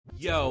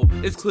Yo,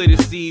 it's clear to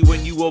see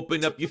when you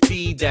open up your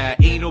feed that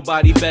ain't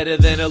nobody better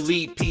than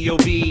Elite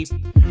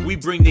POV. We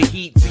bring the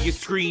heat to your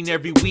screen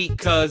every week,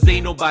 cause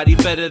ain't nobody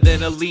better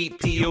than Elite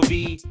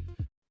POV.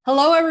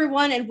 Hello,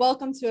 everyone, and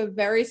welcome to a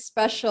very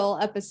special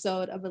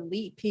episode of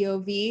Elite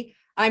POV.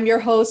 I'm your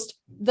host,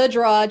 The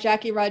Draw,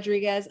 Jackie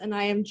Rodriguez, and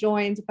I am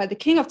joined by the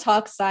king of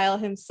talk style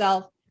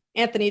himself,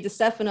 Anthony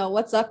DeStefano.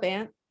 What's up,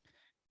 Ant?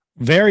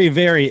 Very,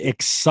 very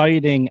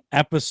exciting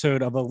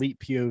episode of Elite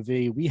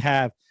POV. We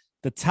have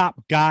the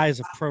top guys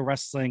of pro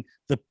wrestling,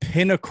 the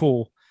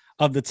pinnacle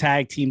of the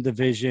tag team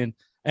division,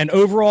 and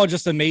overall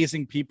just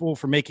amazing people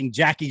for making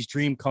Jackie's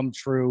dream come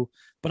true.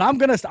 But I'm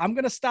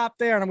gonna stop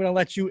there, and I'm gonna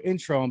let you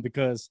intro them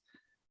because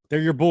they're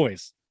your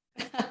boys.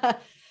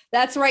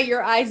 That's right.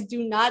 Your eyes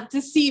do not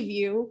deceive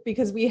you,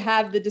 because we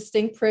have the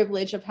distinct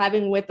privilege of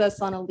having with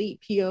us on Elite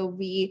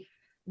POV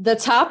the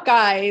top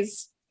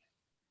guys,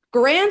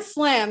 Grand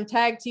Slam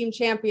tag team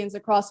champions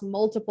across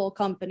multiple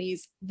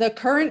companies, the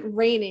current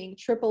reigning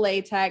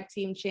AAA tag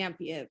team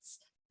champions,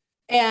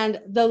 and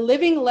the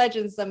living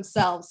legends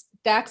themselves,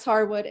 Dax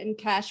Harwood and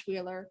Cash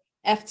Wheeler,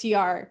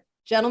 FTR.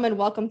 Gentlemen,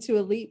 welcome to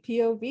Elite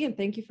POV, and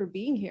thank you for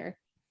being here.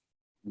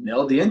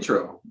 Nailed the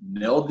intro.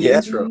 Nailed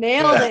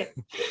it.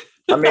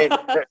 I mean,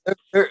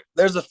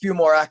 there's a few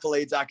more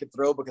accolades I could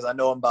throw because I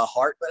know them by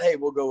heart, but hey,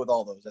 we'll go with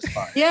all those. That's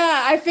fine.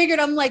 Yeah, I figured,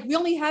 I'm like, we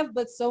only have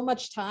but so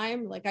much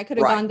time. Like, I could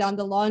have gone down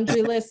the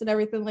laundry list and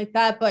everything like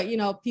that, but you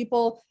know,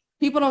 people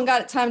don't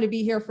got time to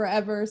be here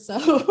forever,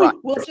 so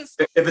we'll just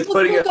if it's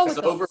putting us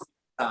over.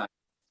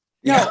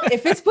 No,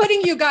 if it's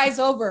putting you guys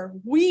over,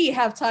 we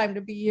have time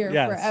to be here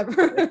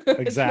forever.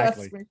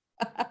 Exactly.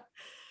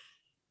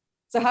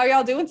 So how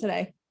y'all doing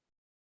today?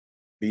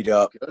 Beat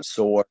up,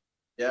 sore.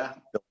 Yeah.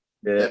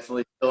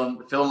 Definitely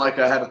feeling like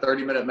I had a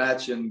 30-minute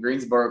match in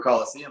Greensboro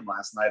Coliseum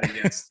last night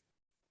against,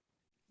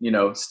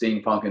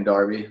 Sting, Punk, and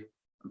Darby.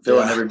 I'm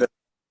feeling every bit.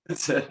 I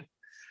feel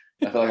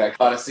like I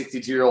caught a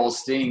 62-year-old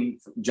Sting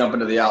jumping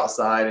to the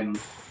outside and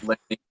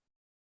landing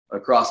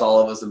across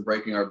all of us and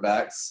breaking our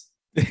backs.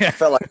 I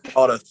felt like I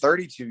caught a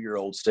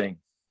 32-year-old Sting.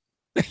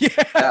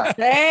 Yeah.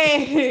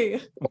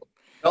 Hey.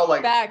 Felt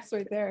like backs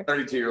right there.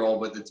 32-year-old,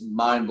 but it's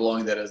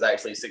mind-blowing that it's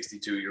actually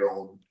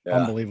 62-year-old. Yeah.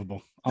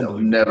 Unbelievable.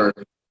 Never.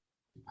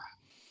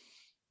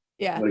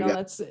 Yeah, no,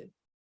 that's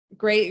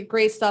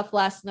great stuff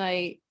last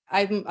night.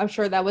 I'm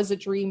sure that was a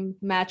dream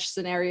match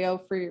scenario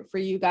for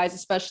you guys,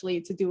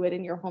 especially to do it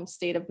in your home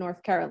state of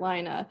North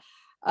Carolina.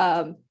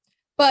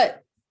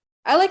 But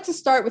I like to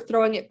start with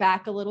throwing it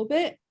back a little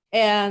bit.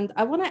 And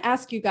I want to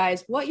ask you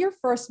guys what your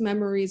first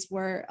memories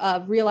were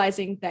of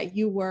realizing that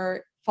you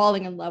were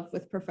falling in love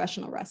with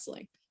professional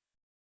wrestling.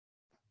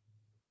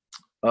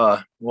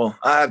 Well,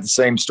 I have the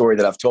same story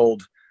that I've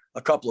told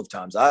a couple of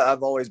times.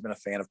 I've always been a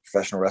fan of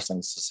professional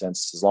wrestling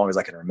since as long as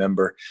I can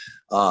remember.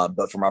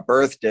 But for my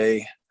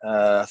birthday,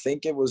 I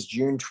think it was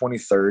June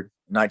 23rd,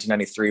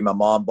 1993, my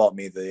mom bought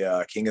me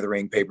the King of the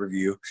Ring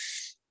pay-per-view.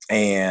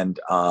 And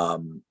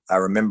I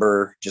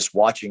remember just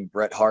watching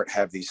Bret Hart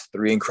have these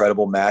three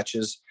incredible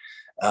matches.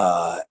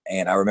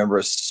 And I remember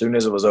as soon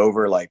as it was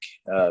over,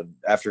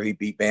 after he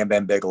beat Bam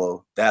Bam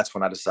Bigelow, that's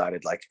when I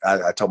decided,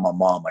 I told my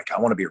mom,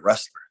 I want to be a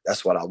wrestler.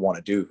 That's what I want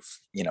to do.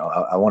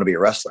 I want to be a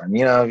wrestler. And,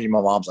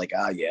 my mom's like,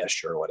 yeah,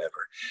 sure,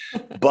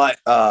 whatever. But,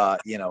 I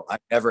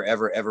never,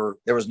 ever,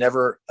 there was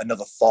never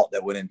another thought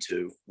that went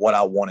into what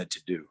I wanted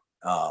to do.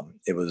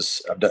 It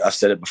was, I've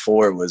said it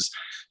before, it was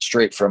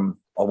straight from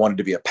I wanted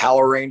to be a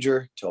Power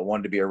Ranger to I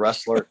wanted to be a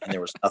wrestler. And there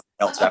was nothing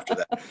else after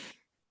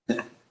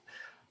that.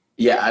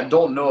 Yeah, I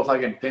don't know if I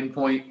can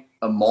pinpoint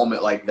a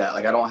moment like that.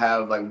 I don't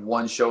have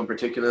one show in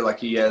particular like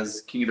he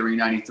has King of the Ring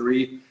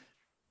 93.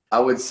 I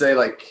would say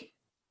it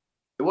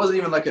wasn't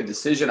even a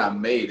decision I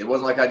made. It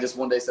wasn't I just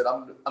one day said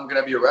I'm going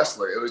to be a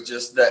wrestler. It was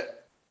just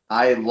that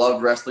I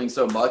loved wrestling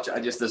so much. I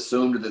just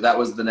assumed that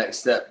was the next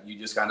step. You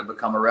just kind of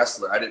become a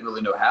wrestler. I didn't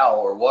really know how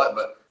or what,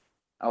 but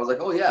I was like,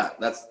 oh yeah,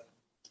 that's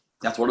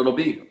what it'll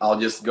be. I'll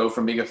just go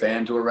from being a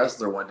fan to a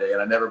wrestler one day.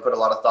 And I never put a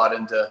lot of thought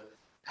into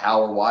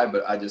how or why,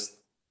 but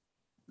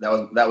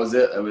that was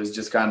it. It was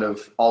just kind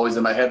of always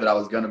in my head that I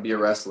was going to be a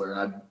wrestler, and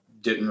I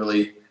didn't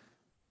really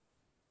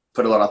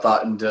put a lot of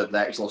thought into the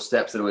actual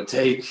steps that it would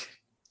take.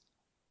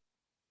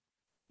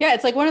 Yeah,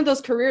 it's one of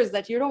those careers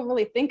that you don't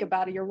really think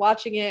about it. You're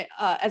watching it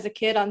as a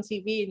kid on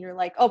TV, and you're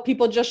like, oh,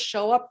 people just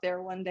show up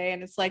there one day,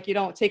 and it's you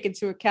don't take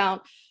into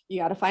account, you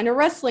got to find a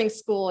wrestling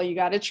school, you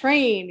got to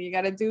train, you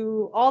got to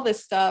do all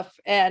this stuff.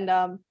 And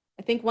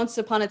I think once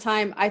upon a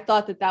time, I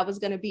thought that was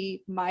going to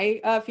be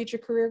my future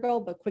career goal,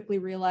 but quickly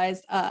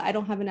realized I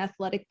don't have an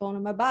athletic bone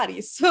in my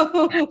body.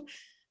 So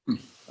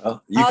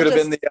well, you could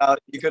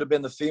have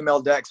been the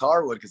female Dax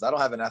Harwood, because I don't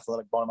have an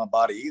athletic bone in my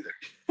body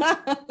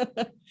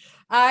either.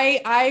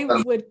 I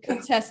would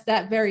contest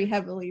that very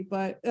heavily,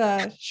 but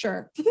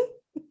sure.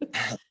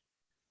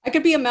 I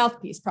could be a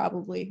mouthpiece,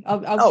 probably.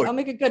 I'll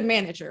make a good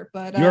manager,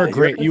 but you're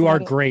great. You are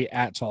great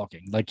at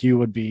talking. You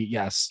would be,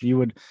 yes, you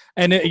would,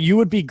 and you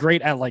would be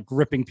great at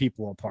ripping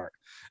people apart.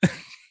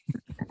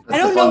 I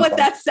don't know what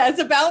that says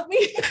about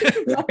me.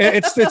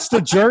 It's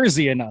the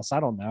Jersey in us. I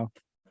don't know.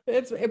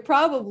 It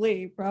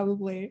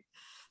probably.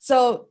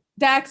 So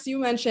Dax, you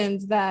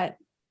mentioned that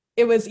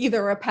it was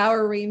either a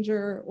Power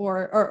Ranger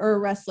or a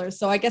wrestler.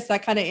 So I guess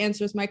that kind of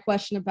answers my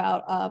question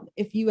about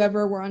if you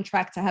ever were on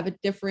track to have a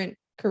different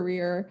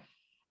career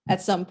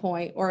at some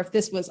point, or if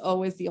this was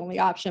always the only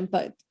option.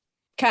 But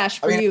Cash,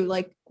 for you,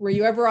 like, were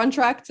you ever on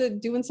track to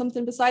doing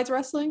something besides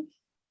wrestling?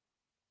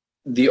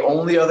 The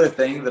only other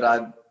thing that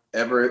I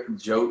ever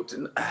joked,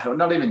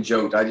 not even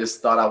joked, I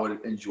just thought I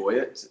would enjoy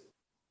it,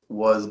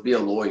 was be a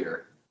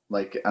lawyer.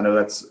 Like, I know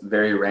that's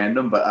very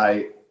random, but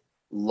I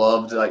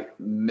loved like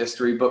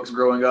mystery books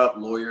growing up,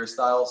 lawyer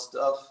style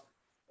stuff.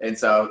 And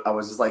so I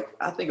was just like,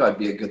 I think I'd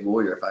be a good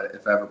lawyer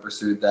if I ever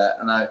pursued that.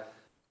 And I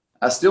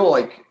still,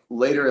 like,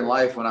 later in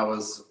life when I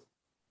was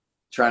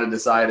trying to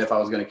decide if I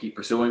was going to keep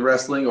pursuing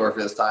wrestling or if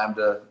it was time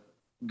to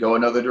go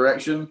another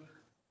direction,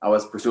 I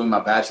was pursuing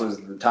my bachelor's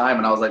at the time,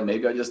 and I was like,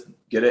 maybe I just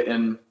get it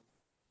in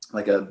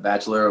like a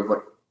bachelor of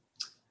what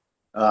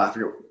I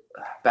forget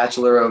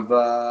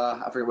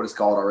what it's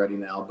called already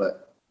now,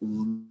 but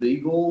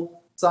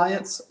legal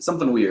science,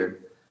 something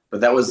weird. But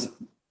that was,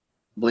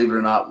 believe it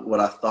or not, what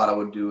I thought I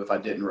would do if I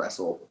didn't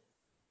wrestle.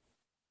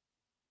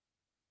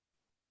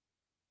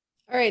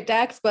 All right,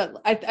 Dax,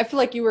 but I feel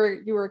like you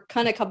were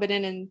kind of coming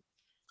in, and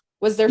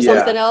was there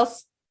something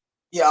else?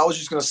 Yeah, I was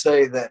just going to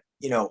say that,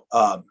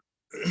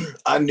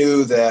 I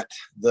knew that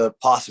the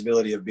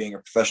possibility of being a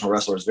professional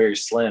wrestler is very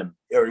slim,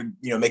 or,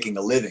 making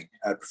a living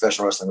at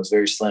professional wrestling was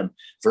very slim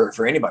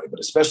for anybody, but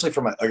especially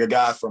from a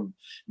guy from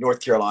North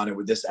Carolina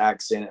with this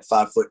accent at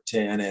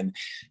 5'10". And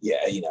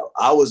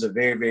I was a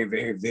very, very,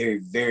 very, very,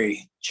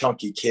 very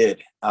chunky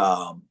kid.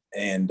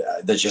 And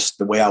that's just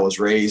the way I was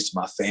raised.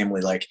 My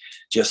family, like,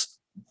 just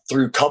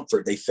through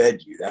comfort, they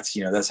fed you.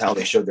 That's how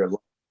they showed their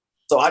love.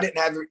 So I didn't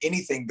have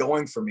anything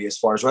going for me as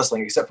far as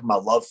wrestling, except for my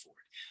love for it.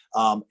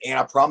 And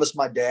I promised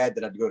my dad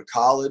that I'd go to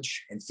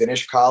college and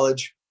finish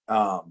college.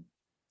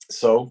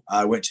 So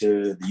I went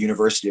to the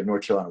University of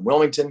North Carolina,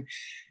 Wilmington,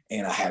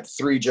 and I had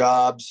 3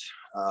 jobs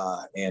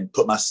and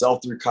put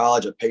myself through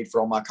college. I paid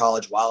for all my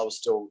college while I was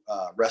still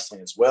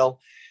wrestling as well.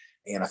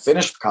 And I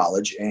finished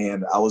college,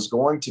 and I was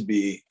going to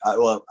be,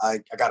 I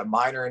got a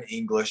minor in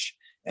English,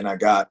 and I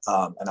got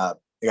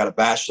a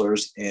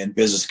bachelor's in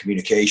business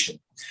communication.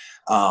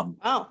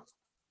 Wow.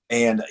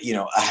 And,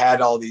 I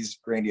had all these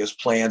grandiose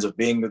plans of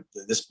being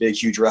this big,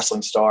 huge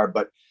wrestling star,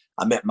 but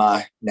I met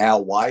my now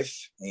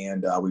wife,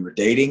 and we were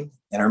dating.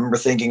 And I remember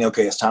thinking,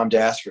 okay, it's time to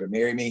ask her to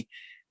marry me.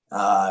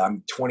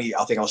 I'm 20,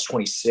 I think I was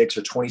 26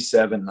 or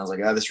 27. And I was like,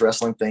 this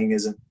wrestling thing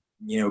isn't,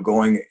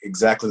 going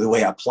exactly the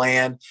way I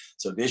planned.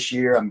 So this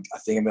year, I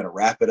think I'm going to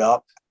wrap it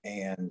up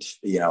and,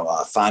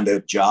 find a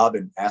job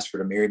and ask her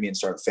to marry me and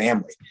start a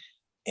family.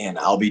 And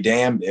I'll be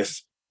damned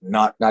if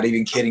not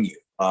even kidding you.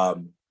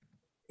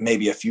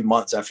 Maybe a few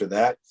months after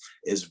that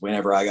is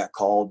whenever I got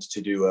called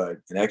to do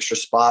an extra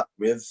spot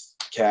with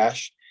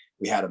Cash.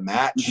 We had a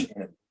match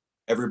and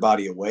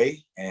everybody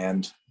away,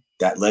 and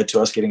that led to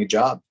us getting a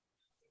job.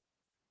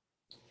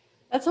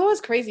 That's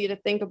always crazy to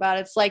think about.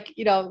 It's like,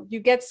 you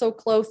get so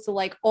close to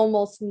like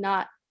almost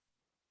not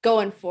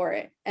going for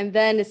it. And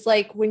then it's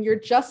like when you're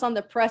just on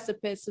the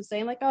precipice of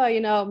saying like,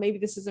 oh, maybe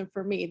this isn't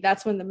for me.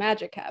 That's when the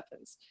magic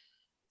happens.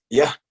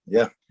 Yeah.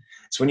 Yeah.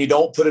 It's when you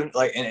don't put in,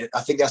 like, and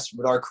I think that's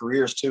with our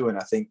careers too. And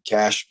I think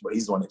Cash,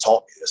 he's the one that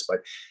taught me this, but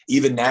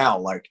even now,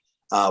 like,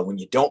 when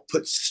you don't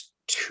put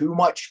too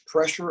much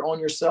pressure on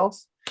yourself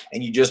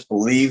and you just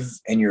believe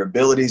in your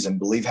abilities and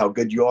believe how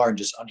good you are and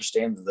just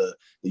understand that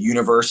the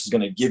universe is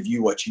going to give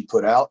you what you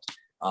put out,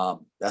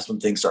 that's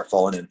when things start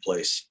falling into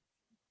place.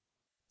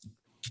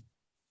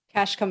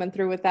 Cash coming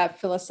through with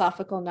that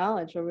philosophical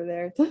knowledge over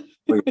there.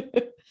 Would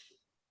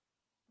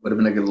have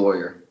been a good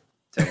lawyer.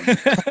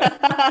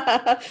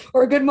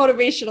 Or a good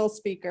motivational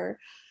speaker.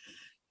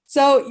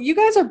 So you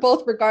guys are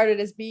both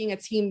regarded as being a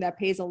team that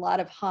pays a lot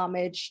of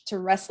homage to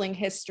wrestling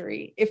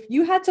history. If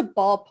you had to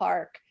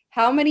ballpark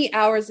how many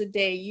hours a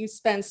day you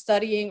spend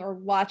studying or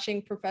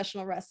watching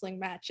professional wrestling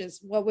matches,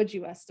 what would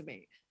you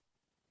estimate?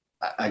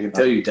 I can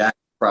tell you Dak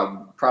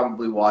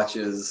probably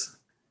watches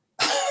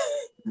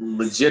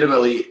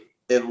legitimately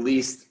at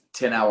least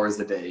 10 hours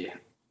a day.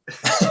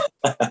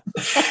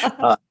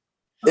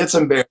 It's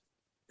embarrassing.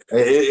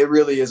 It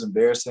really is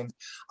embarrassing.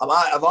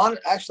 I've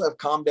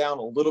calmed down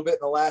a little bit in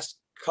the last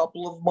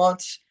couple of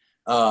months,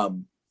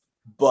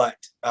 but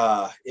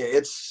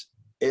it's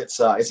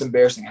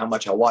embarrassing how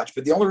much I watch.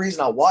 But the only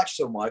reason I watch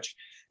so much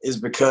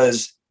is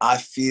because I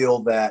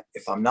feel that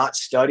if I'm not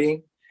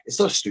studying, it's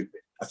so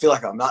stupid. I feel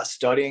like I'm not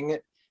studying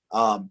it,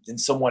 then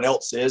someone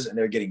else is, and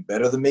they're getting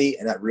better than me,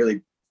 and that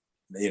really,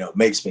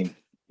 makes me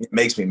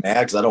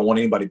mad because I don't want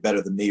anybody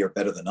better than me or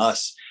better than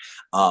us.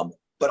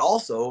 But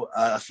also,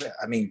 I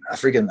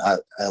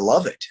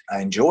love it. I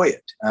enjoy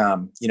it.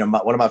 One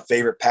of my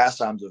favorite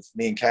pastimes of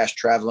me and Cash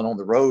traveling on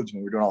the roads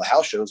when we were doing all the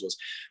house shows was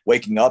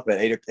waking up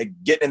at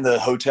getting in the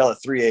hotel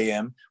at 3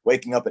 a.m.,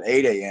 waking up at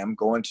 8 a.m.,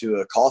 going to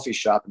a coffee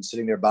shop and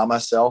sitting there by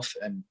myself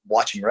and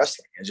watching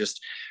wrestling. It's just,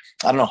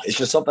 I don't know. It's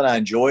just something I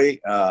enjoy.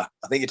 I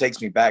think it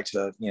takes me back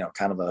to,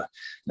 kind of a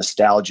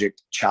nostalgic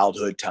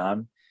childhood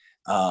time.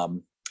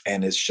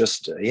 and it's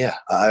just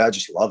I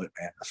just love it,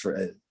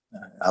 man.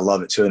 I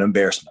love it to an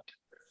embarrassment.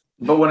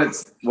 But when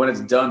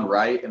it's done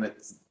right and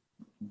it's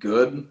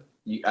good,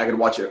 I could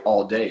watch it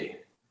all day.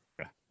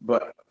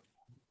 But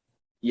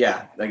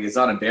yeah, like it's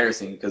not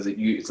embarrassing because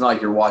it's not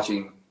like you're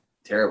watching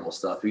terrible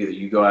stuff either.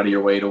 You go out of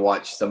your way to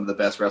watch some of the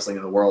best wrestling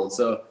in the world,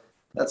 so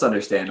that's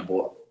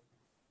understandable.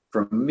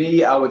 For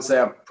me, I would say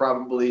I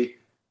don't really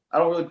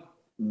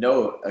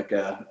know like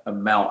a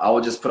amount. I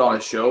would just put on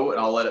a show and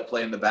I'll let it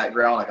play in the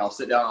background. Like I'll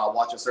sit down and I'll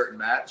watch a certain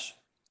match,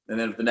 and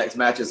then if the next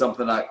match is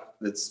something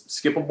that's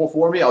skippable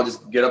for me, I'll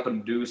just get up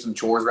and do some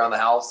chores around the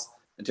house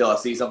until I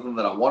see something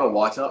that I want to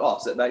watch. And I'll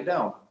sit back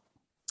down.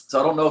 So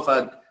I don't know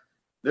if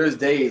there's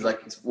days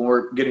like when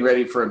we're getting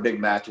ready for a big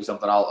match or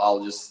something,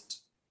 I'll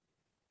just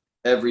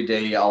every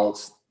day I'll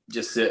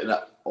just sit and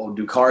I'll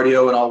do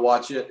cardio and I'll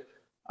watch it.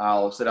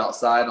 I'll sit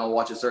outside and I'll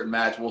watch a certain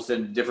match. We'll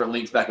send different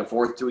links back and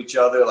forth to each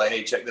other. Like,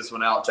 hey, check this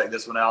one out. Check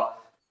this one out.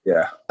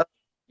 Yeah.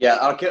 Yeah.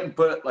 I couldn't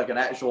put like an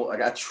actual,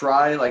 like I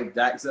try, like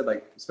Dak said,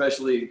 like,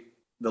 especially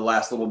the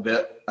last little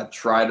bit, I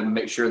try to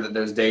make sure that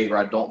there's days where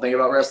I don't think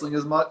about wrestling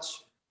as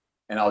much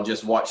and I'll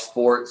just watch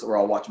sports or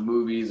I'll watch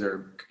movies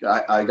or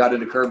I got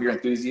into Curb Your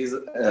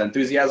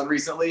Enthusiasm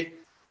recently.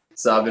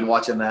 So I've been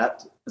watching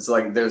that. It's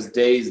like, there's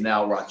days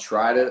now where I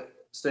try to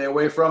stay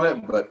away from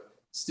it, but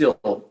still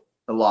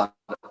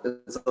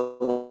it's a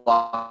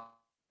lot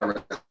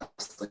of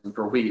wrestling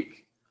per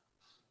week.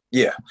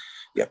 Yeah.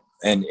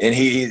 And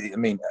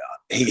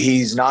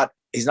he's not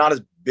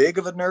as big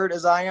of a nerd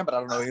as I am, but I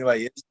don't know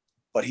anybody is,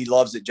 but he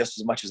loves it just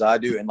as much as I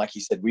do. And like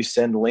he said, we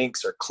send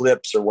links or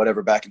clips or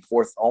whatever back and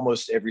forth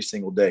almost every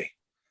single day.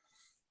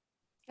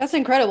 That's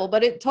incredible,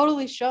 but it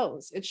totally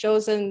shows. It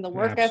shows in the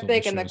work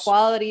ethic and the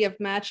quality of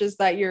matches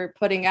that you're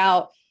putting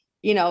out,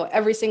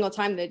 every single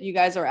time that you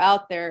guys are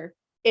out there.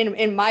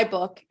 In my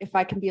book, if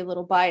I can be a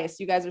little biased,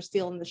 you guys are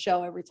stealing the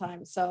show every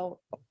time. So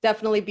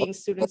definitely being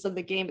students of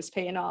the game is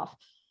paying off.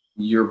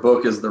 Your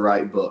book is the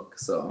right book.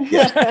 So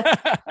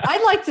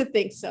I'd like to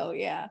think so.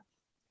 Yeah.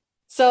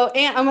 So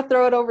Ant, I'm gonna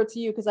throw it over to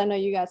you because I know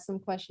you got some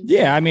questions.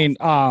 Yeah, I mean,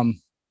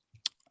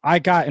 I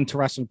got into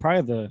wrestling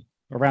probably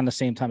around the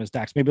same time as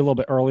Dax, maybe a little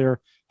bit earlier.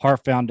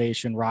 Heart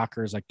Foundation,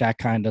 Rockers, like that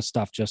kind of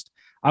stuff. Just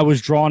I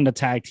was drawn to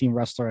tag team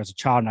wrestler as a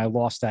child, and I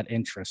lost that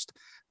interest.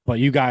 But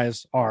you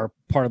guys are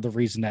part of the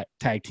reason that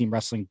tag team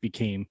wrestling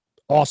became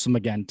awesome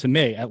again, to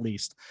me at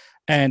least.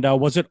 And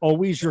was it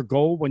always your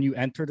goal when you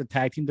entered the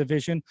tag team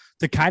division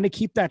to kind of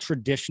keep that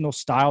traditional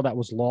style that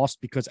was lost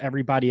because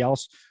everybody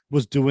else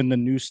was doing the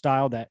new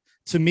style that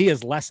to me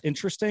is less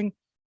interesting,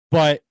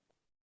 but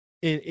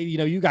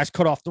you guys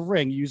cut off the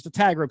ring, you use the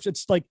tag ropes.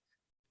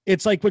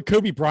 It's like what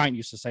Kobe Bryant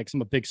used to say, because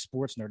I'm a big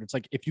sports nerd. It's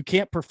like, if you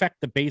can't perfect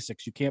the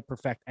basics, you can't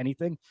perfect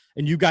anything.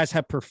 And you guys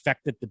have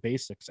perfected the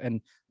basics.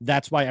 And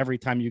that's why every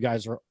time you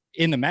guys are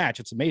in the match,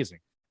 it's amazing.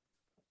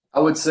 I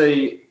would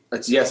say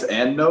it's yes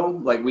and no.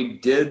 Like we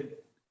did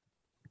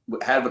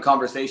have a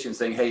conversation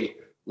saying, hey,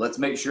 let's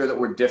make sure that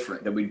we're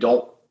different, that we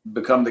don't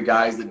become the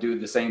guys that do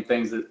the same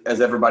things as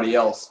everybody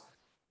else.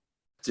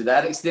 To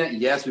that extent,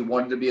 yes, we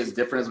wanted to be as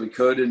different as we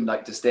could and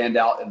like to stand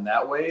out in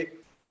that way.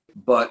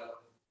 But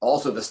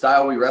also the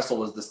style we wrestled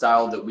was the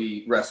style that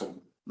we wrestled.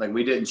 Like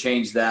we didn't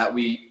change that.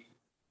 We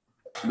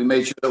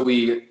made sure that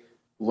we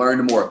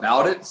learned more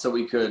about it so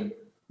we could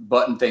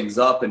button things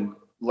up and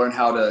learn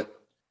how to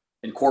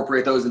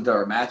incorporate those into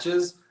our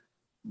matches.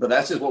 But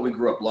that's just what we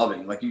grew up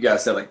loving. Like you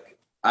guys said, like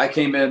I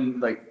came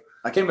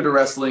into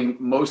wrestling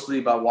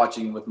mostly by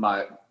watching with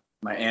my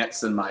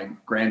aunts and my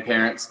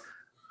grandparents.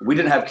 We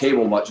didn't have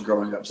cable much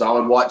growing up, so I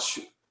would watch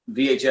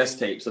VHS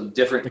tapes of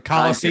different the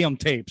Coliseum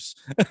tapes.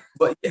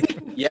 But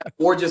yeah,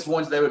 or just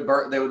ones they would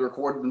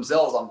record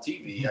themselves on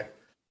TV.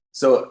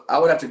 So I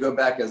would have to go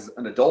back as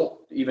an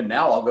adult. Even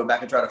now, I'll go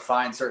back and try to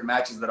find certain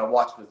matches that I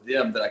watched with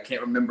them that I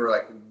can't remember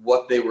like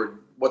what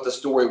the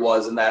story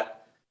was in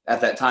that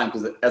at that time,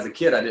 because as a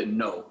kid I didn't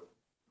know.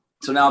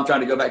 So now I'm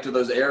trying to go back to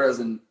those eras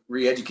and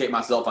re-educate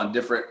myself on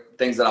different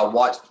things that I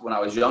watched when I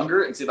was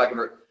younger and see if I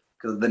can,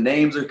 because the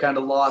names are kind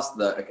of lost.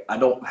 I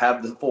don't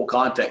have the full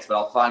context, but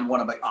I'll find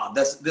one. I'm like,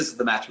 this is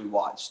the match we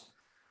watched.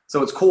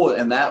 So it's cool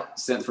in that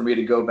sense for me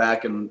to go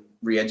back and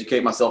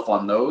re-educate myself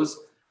on those.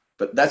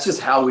 But that's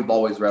just how we've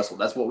always wrestled.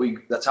 That's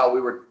how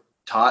we were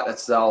taught.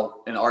 That's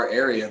how in our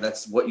area,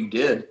 that's what you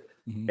did.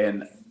 Mm-hmm.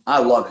 And I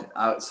love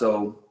it.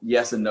 So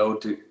yes and no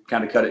to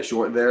kind of cut it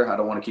short there. I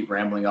don't want to keep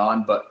rambling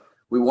on, but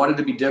we wanted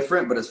to be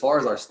different. But as far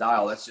as our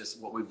style, that's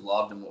just what we've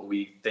loved and what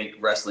we think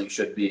wrestling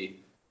should be.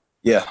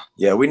 Yeah.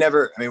 We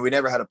never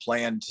had a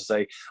plan to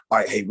say, all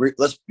right, hey,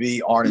 let's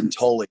be Arn and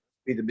Tully,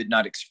 be the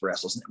Midnight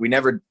Express. We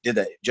never did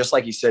that. Just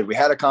like you said, we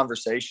had a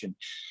conversation,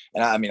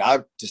 and I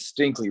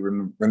distinctly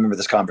remember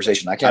this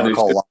conversation. I can't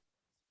recall a lot,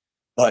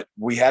 but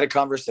we had a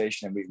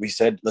conversation, and we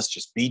said, let's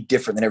just be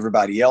different than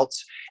everybody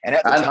else. And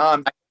at the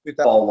time,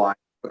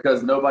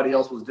 because nobody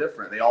else was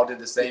different. They all did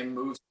the same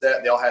move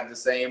set. They all had the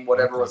same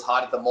whatever was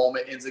hot at the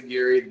moment,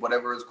 enziguri,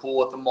 whatever was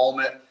cool at the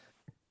moment.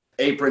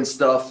 Apron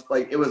stuff,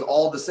 like it was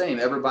all the same.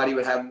 Everybody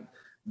would have,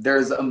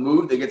 there's a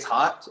move that gets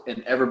hot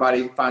and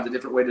everybody finds a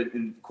different way to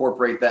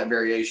incorporate that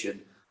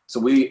variation. So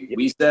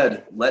we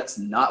said, let's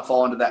not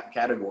fall into that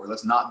category.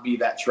 Let's not be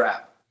that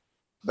trap.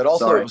 But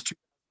also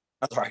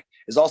Sorry.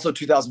 It's also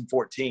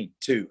 2014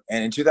 too.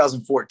 And in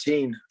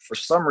 2014, for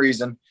some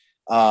reason,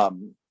 there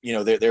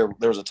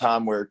was a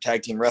time where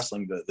tag team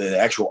wrestling, the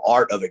actual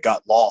art of it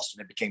got lost,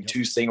 and it became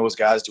two singles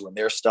guys doing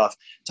their stuff,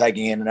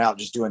 tagging in and out,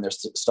 just doing their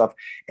stuff.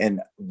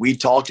 And we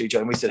talked to each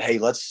other and we said, hey,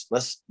 let's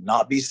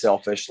not be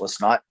selfish. Let's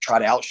not try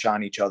to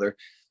outshine each other.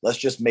 Let's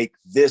just make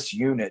this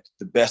unit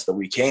the best that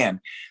we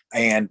can.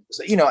 And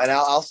and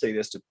I'll say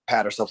this to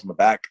pat ourselves on the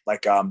back,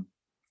 like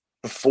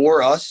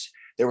before us,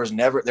 there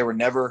were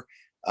never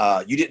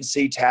you didn't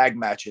see tag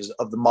matches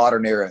of the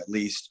modern era, at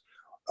least,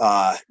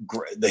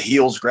 the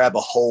heels grab a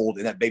hold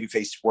and that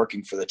babyface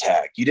working for the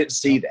tag. You didn't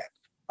see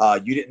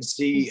that. You didn't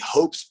see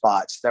hope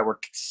spots that were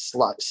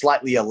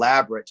slightly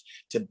elaborate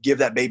to give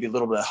that baby a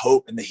little bit of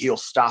hope and the heel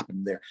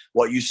stopping there.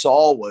 What you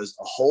saw was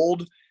a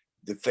hold.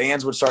 The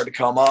fans would start to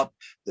come up.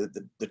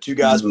 The two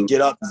guys would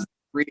get up,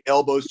 3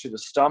 elbows to the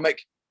stomach.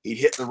 He'd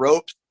hit the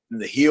ropes, and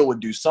the heel would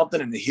do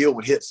something, and the heel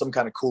would hit some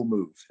kind of cool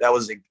move. That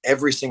was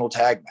every single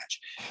tag match.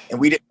 And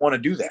we didn't want to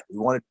do that. We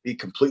wanted to be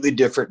completely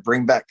different,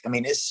 bring back – I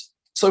mean, it's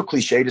so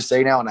cliche to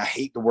say now, and I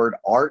hate the word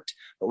art,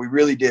 but we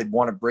really did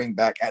want to bring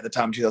back – at the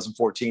time,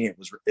 2014, it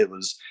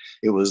was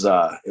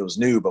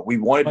new, but we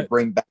wanted to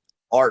bring back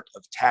art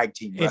of tag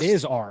team wrestling. It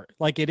is art.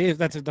 Like it is.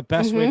 That's the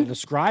best way to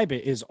describe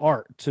it, is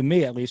art, to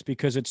me at least,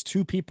 because it's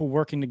two people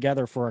working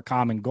together for a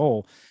common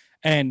goal.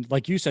 And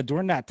like you said,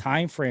 during that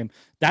time frame,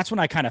 that's when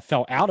I kind of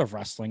fell out of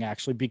wrestling,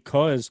 actually,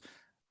 because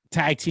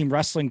tag team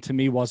wrestling to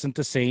me wasn't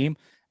the same.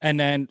 And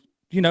then,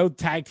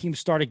 tag teams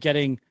started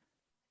getting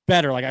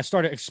better. Like I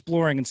started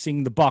exploring and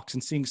seeing the Bucks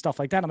and seeing stuff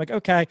like that. I'm like,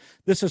 okay,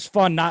 this is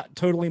fun. Not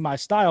totally my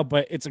style,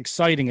 but it's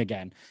exciting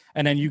again.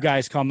 And then you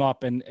guys come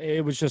up, and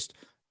it was just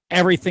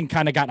everything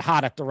kind of got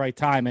hot at the right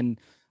time. And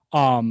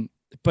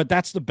but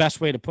that's the best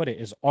way to put it,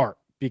 is art,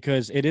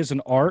 because it is an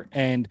art.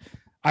 And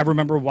I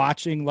remember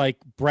watching like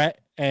Brett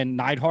and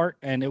Neidhart,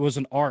 and it was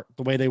an art,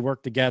 the way they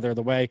worked together,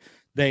 the way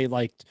they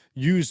like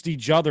used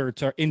each other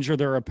to injure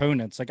their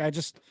opponents. Like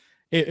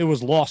it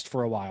was lost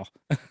for a while.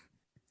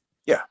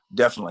 Yeah,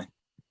 definitely.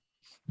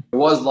 It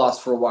was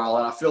lost for a while,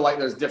 and I feel like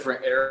there's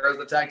different eras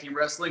of tag team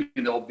wrestling,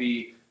 and there'll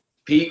be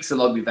peaks and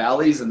there'll be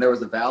valleys, and there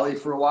was a valley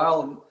for a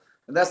while.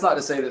 And that's not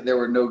to say that there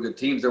were no good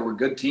teams. There were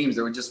good teams.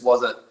 There just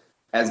wasn't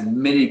as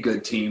many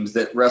good teams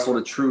that wrestled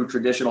a true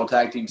traditional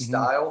tag team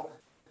style,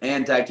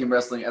 and tag team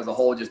wrestling as a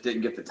whole just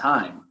didn't get the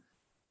time.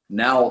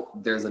 Now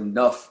there's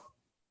enough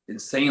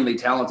insanely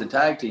talented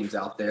tag teams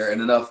out there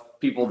and enough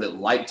people that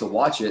like to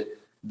watch it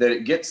that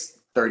it gets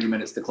 30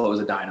 minutes to close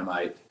a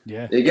Dynamite.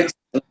 Yeah. It gets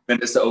 20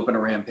 minutes to open a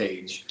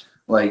Rampage.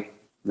 Like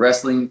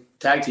wrestling,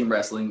 tag team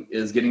wrestling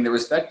is getting the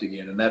respect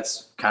again. And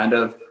that's kind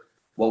of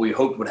what we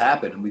hoped would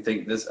happen. And we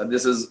think this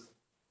is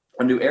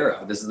a new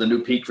era. This is a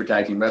new peak for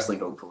tag team wrestling,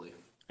 hopefully.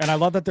 And I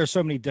love that there's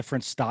so many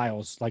different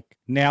styles. Like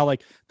now,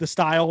 like the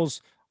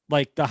styles,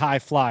 like the high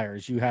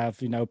flyers, you have,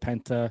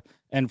 Penta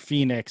and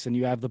Phoenix, and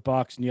you have the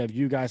Bucks, and you have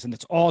you guys, and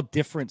it's all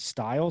different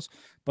styles.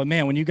 But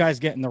man, when you guys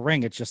get in the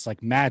ring, it's just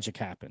like magic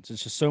happens.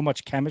 It's just so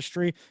much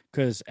chemistry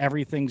because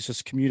everything's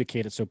just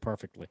communicated so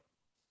perfectly.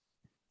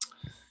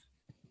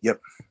 Yep.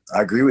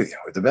 I agree with you.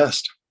 We're the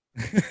best.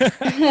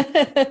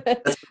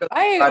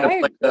 I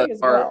agree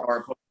as well.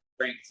 Our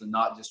strengths and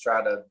not just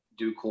try to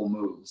do cool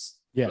moves.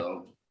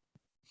 Yeah.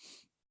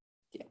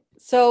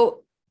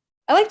 So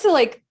I like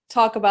to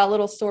talk about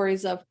little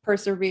stories of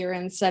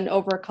perseverance and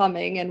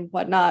overcoming and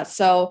whatnot.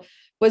 So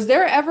was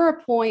there ever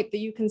a point that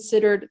you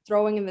considered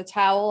throwing in the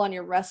towel on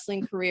your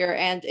wrestling career?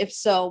 And if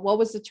so, what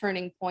was the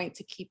turning point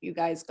to keep you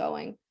guys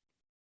going?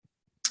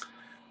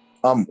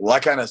 Well, I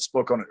kind of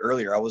spoke on it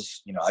earlier. I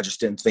just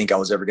didn't think I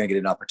was ever going to get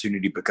an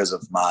opportunity because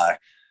of my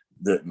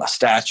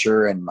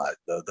stature and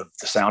the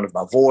sound of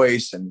my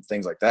voice and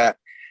things like that.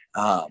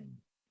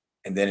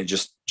 And then it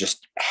just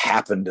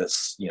happened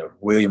as,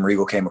 William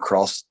Regal came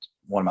across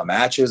one of my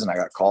matches and I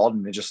got called,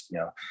 and it just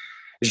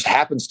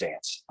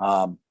happenstance.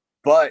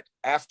 But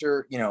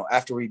after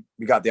we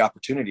got the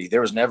opportunity,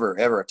 there was never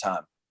ever a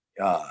time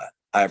I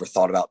ever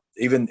thought about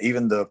even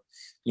the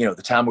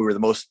time we were the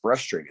most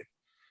frustrated.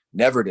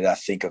 Never did I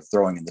think of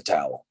throwing in the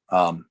towel.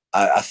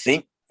 I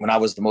think when I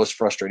was the most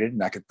frustrated,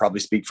 and I could probably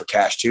speak for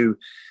Cash too,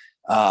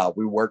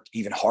 we worked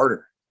even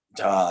harder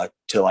to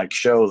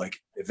show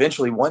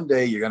eventually one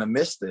day you're gonna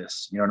miss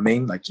this. You know what I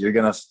mean? Like you're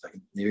gonna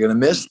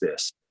miss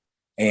this.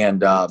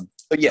 And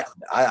but yeah,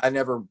 I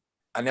never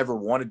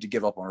wanted to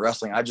give up on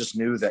wrestling. I just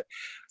knew that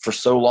for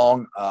so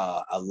long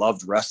I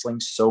loved wrestling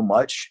so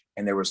much,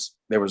 and there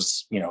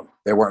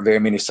weren't very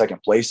many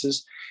second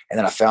places. And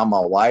then I found my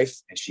wife,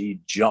 and she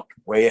jumped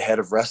way ahead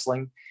of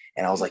wrestling,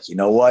 and I was like, you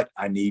know what?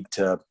 I need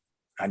to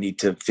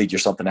figure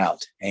something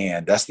out.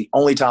 And that's the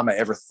only time I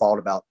ever thought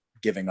about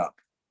giving up.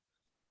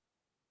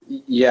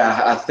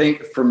 Yeah, I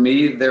think for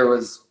me there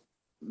was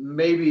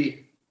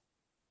maybe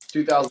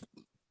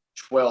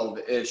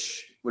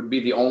 2012-ish would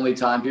be the only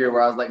time period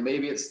where I was like,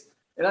 maybe it's,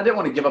 and I didn't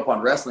want to give up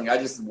on wrestling. I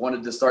just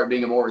wanted to start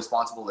being a more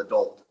responsible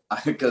adult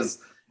because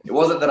it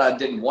wasn't that I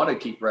didn't want to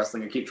keep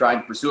wrestling and keep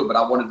trying to pursue it, but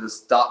I wanted to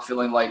stop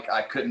feeling like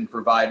I couldn't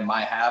provide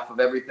my half of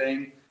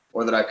everything,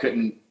 or that I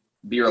couldn't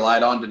be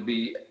relied on to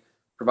be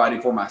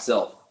providing for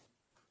myself.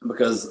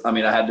 Because I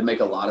mean, I had to make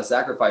a lot of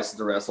sacrifices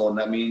to wrestle, and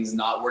that means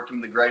not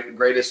working the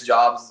greatest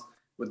jobs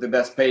with the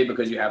best pay,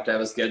 because you have to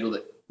have a schedule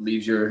that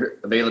leaves your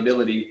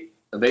availability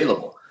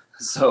available.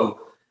 So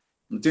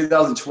in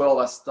 2012,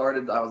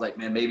 I was like,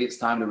 man, maybe it's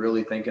time to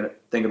really think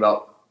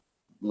about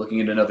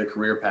looking at another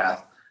career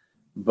path.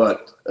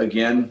 But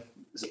again,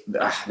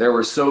 there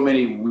were so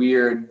many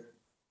weird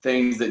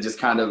things that just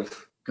kind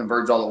of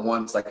converged all at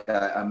once. Like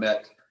I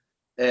met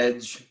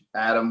Edge,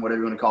 Adam,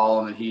 whatever you want to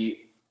call him, and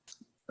he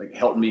like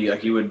helped me.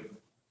 Like he would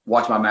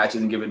watch my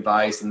matches and give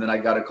advice. And then I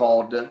got a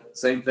call to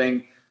same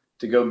thing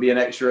to go be an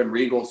extra, and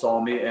Regal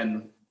saw me,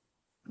 and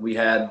we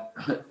had,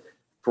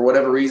 for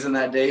whatever reason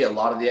that day, a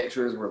lot of the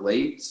extras were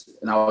late,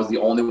 and I was the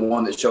only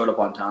one that showed up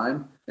on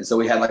time. And so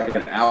we had like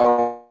an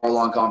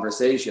hour-long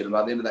conversation. And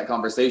by the end of that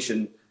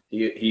conversation,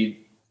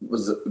 he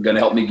was going to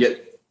help me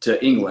get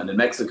to England and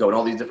Mexico and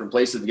all these different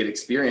places to get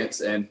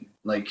experience and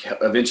like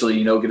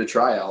eventually, get a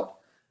tryout.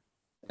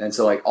 And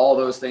so like all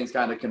those things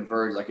kind of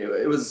converged. Like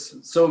it was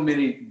so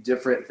many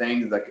different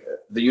things, like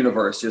the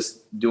universe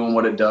just doing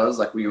what it does,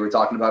 like we were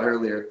talking about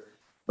earlier.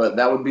 But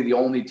that would be the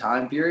only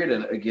time period.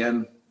 And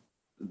again,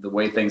 the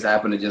way things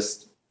happen, it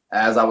just,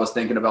 as I was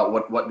thinking about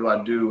what do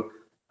I do,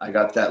 I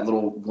got that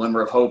little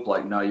glimmer of hope.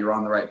 Like, no, you're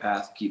on the right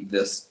path. Keep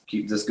this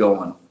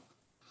going.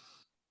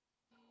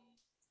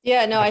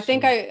 Yeah, no, I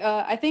think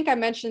I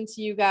mentioned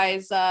to you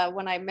guys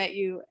when I met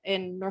you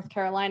in North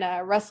Carolina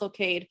at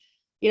WrestleCade,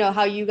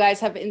 how you guys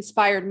have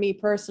inspired me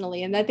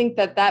personally. And I think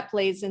that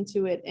plays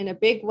into it in a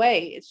big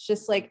way. It's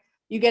just like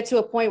you get to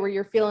a point where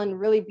you're feeling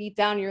really beat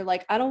down. You're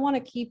like, I don't want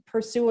to keep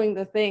pursuing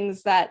the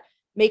things that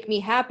make me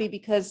happy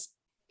because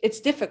it's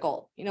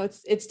difficult.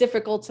 It's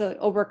difficult to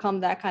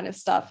overcome that kind of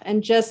stuff.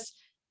 And just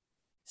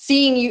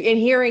seeing you and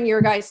hearing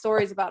your guys'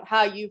 stories about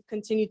how you've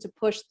continued to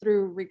push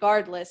through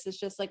regardless, it's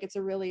just like, it's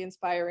a really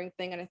inspiring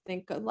thing. And I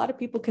think a lot of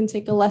people can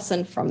take a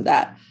lesson from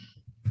that.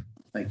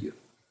 Thank you.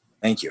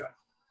 Thank you.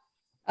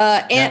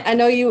 And I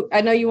know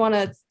you want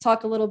to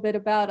talk a little bit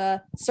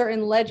about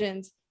certain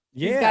legends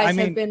these guys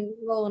have been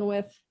rolling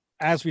with.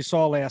 As we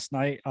saw last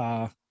night,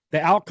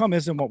 the outcome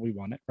isn't what we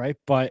wanted, right?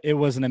 But it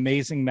was an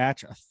amazing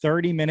match, a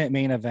 30-minute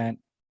main event.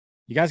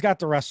 You guys got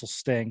to wrestle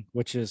Sting,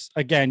 which is,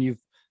 again,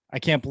 I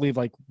can't believe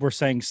like we're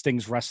saying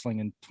Sting's wrestling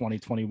in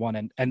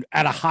 2021 and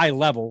at a high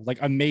level, like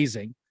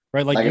amazing,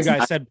 right? Like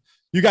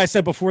you guys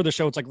said before the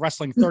show, it's like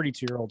wrestling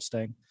 32-year-old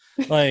Sting.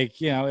 Like,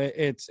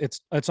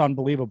 it's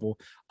unbelievable.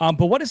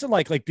 But what is it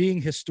like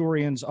being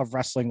historians of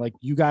wrestling? Like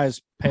you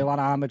guys pay a lot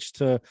of homage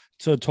to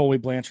Tully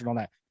Blanchard on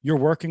that. You're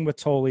working with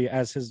Tully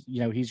as his,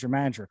 he's your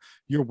manager.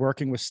 You're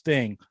working with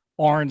Sting.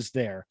 Arn's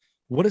there.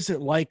 What is it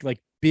like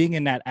being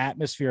in that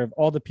atmosphere of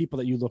all the people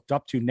that you looked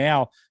up to?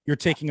 Now you're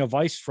taking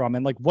advice from,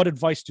 and like, what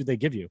advice do they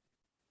give you?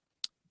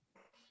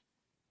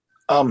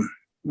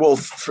 Well,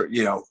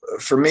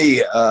 for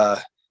me,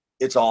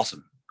 it's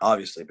awesome,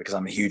 obviously, because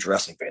I'm a huge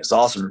wrestling fan. It's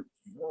awesome,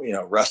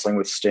 wrestling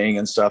with Sting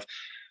and stuff.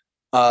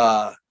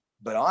 But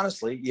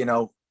honestly,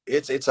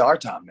 it's our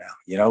time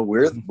now.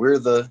 We're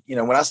the,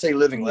 when I say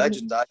living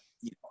legends,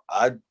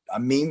 I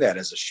mean that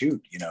as a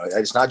shoot.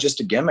 It's not just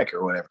a gimmick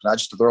or whatever. It's not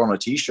just to throw on a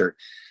T-shirt.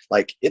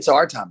 Like, it's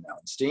our time now.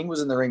 And Sting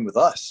was in the ring with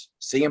us.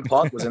 CM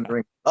Punk was in the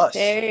ring with us.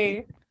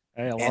 Hey,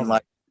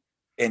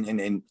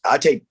 and I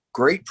take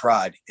great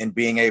pride in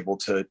being able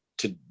to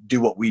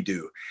do what we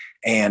do.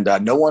 And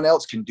no one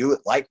else can do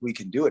it like we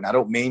can do it. And I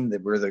don't mean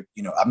that we're the,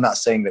 I'm not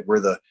saying that we're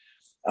the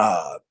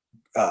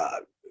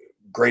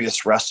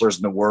greatest wrestlers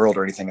in the world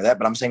or anything like that,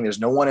 but I'm saying there's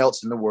no one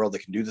else in the world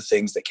that can do the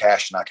things that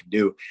Cash and I can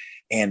do.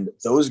 And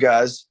those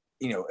guys,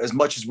 as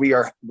much as we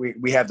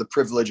have the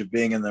privilege of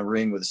being in the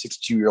ring with a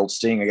 62-year-old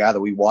Sting, a guy that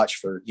we watch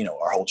for,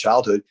 our whole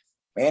childhood,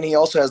 man, he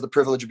also has the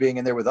privilege of being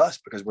in there with us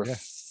because we're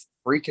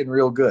freaking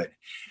real good.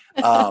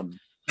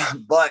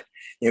 But,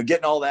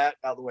 getting all that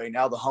out of the way,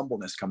 now the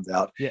humbleness comes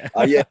out.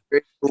 Very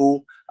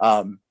cool.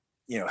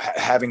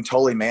 Having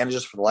Tully manage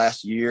us for the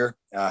last year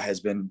has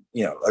been,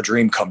 a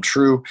dream come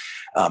true.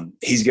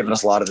 He's given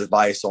us a lot of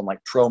advice on like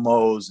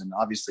promos and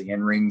obviously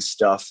in-ring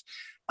stuff.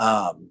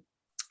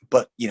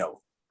 But,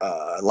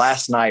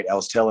 last night I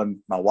was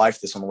telling my wife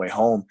this on the way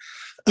home.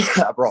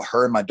 I brought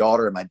her and my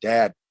daughter and my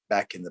dad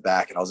back in the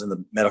back, and I was in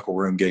the medical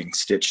room getting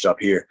stitched up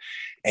here.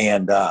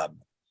 And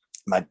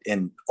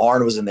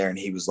Arn was in there, and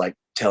he was like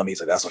telling me,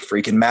 he's like, that's a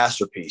freaking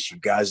masterpiece. You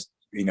guys,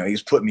 he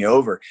was putting me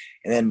over.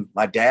 And then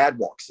my dad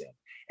walks in,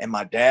 and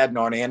my dad and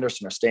Arn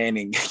Anderson are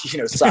standing,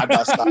 side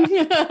by side.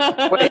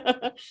 Wait,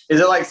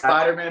 is it like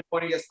Spider-Man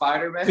pointing at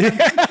Spider-Man?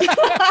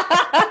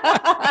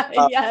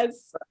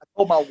 Yes.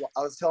 I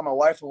was telling my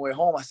wife on the way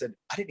home, I said,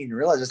 I didn't even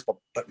realize this,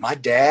 but my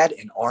dad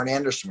and Arn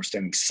Anderson were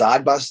standing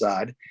side by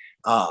side.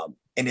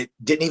 And it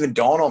didn't even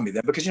dawn on me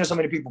then, because, so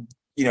many people,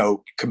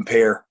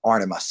 compare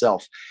Arn and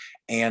myself.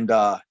 And,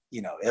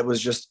 it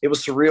was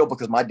surreal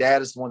because my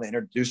dad is the one that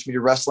introduced me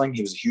to wrestling.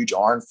 He was a huge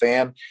Arn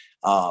fan.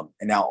 And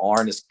now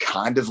Arn is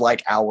kind of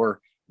like our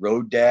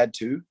road dad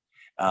too.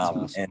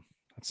 awesome. And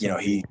That's you so know,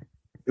 cool.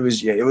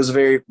 it was a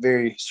very,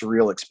 very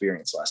surreal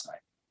experience last night.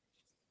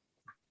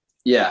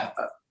 Yeah,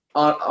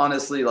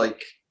 honestly,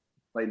 like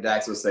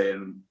Dax was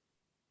saying,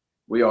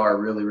 we are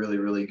really, really,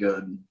 really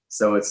good.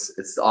 So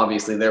it's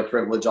obviously their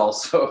privilege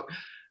also,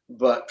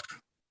 but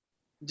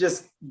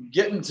just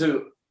getting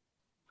to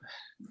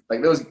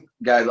like those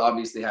guys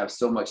obviously have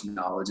so much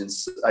knowledge, and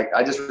like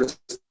I just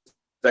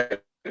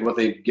respect what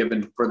they've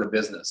given for the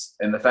business,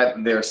 and the fact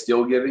that they're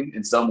still giving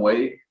in some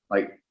way,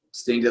 like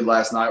Sting did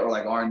last night, or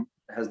like Arn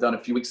has done a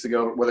few weeks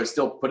ago, where they're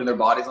still putting their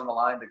bodies on the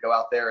line to go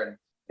out there and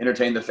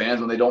entertain the fans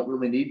when they don't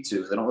really need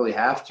to, they don't really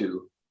have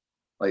to.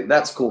 Like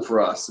that's cool for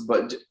us,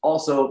 but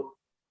also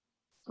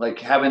like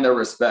having their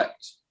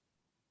respect,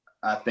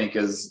 I think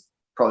is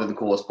probably the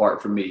coolest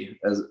part for me,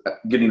 as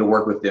getting to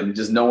work with them.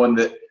 Just knowing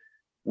that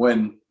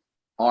when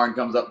Arn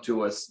comes up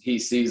to us, he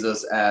sees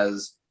us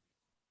as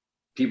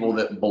people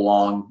that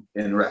belong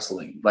in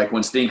wrestling. Like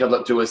when Sting comes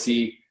up to us,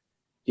 he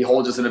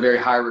holds us in a very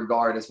high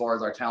regard as far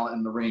as our talent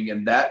in the ring,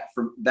 and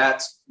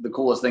that's the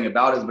coolest thing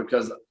about it, is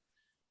because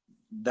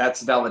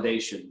that's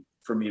validation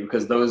for me,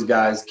 because those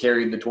guys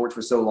carried the torch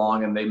for so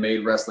long and they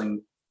made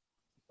wrestling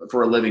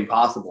for a living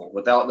possible.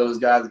 Without those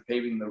guys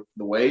paving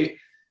the way,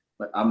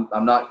 I'm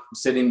not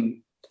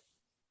sitting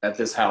at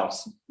this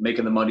house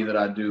making the money that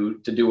I do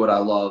to do what I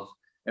love.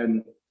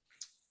 And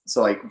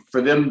so like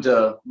for them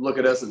to look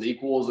at us as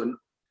equals, and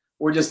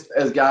we're just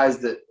as guys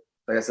that,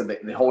 like I said,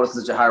 they hold us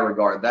in such a high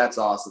regard. That's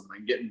awesome.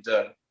 And getting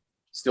to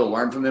still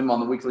learn from them on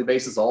the weekly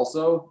basis,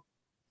 also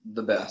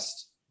the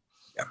best.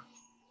 Yeah.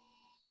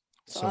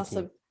 It's So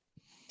awesome. cool.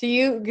 Do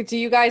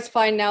you guys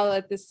find now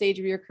at this stage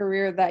of your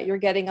career that you're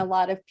getting a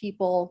lot of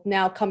people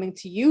now coming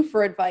to you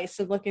for advice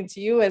and looking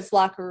to you as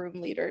locker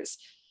room leaders?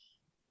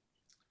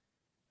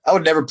 I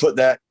would never put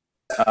that.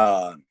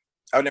 I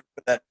would never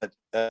put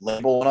that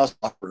label on us.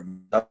 Locker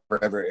room.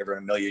 Never, ever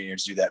in a million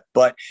years do that.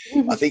 But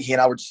I think he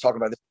and I were just talking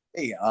about this.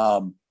 Hey,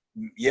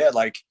 yeah,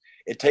 like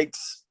it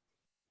takes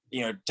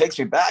me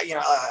back.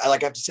 I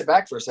like have to sit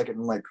back for a second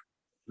and like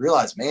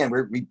realize, man,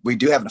 we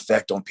do have an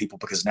effect on people,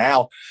 because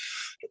now,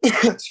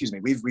 excuse me,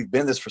 we've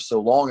been this for so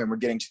long, and we're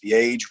getting to the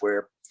age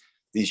where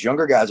these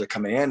younger guys are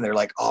coming in. They're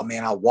like, oh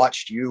man, I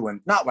watched you,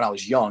 and not when I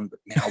was young, but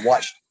man, I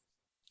watched.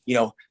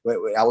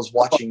 I was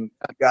watching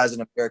you guys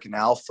in American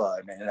Alpha,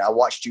 and I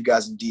watched you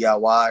guys in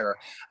DIY, or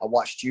I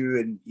watched you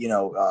in,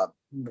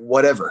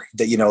 whatever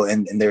that,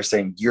 and they're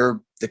saying,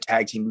 you're the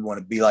tag team we want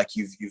to be like.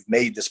 You've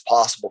made this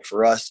possible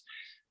for us.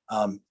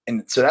 And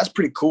so that's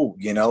pretty cool.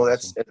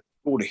 That's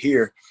cool to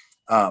hear.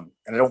 And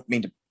I don't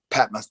mean to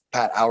pat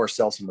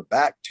ourselves on the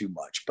back too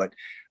much, but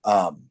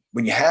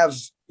when you have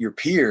your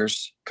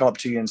peers come up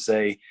to you and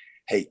say,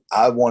 hey,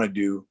 I want to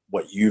do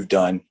what you've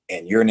done,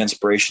 and you're an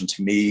inspiration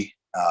to me,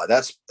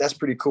 that's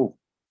pretty cool.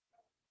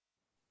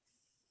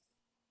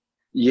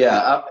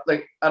 Yeah,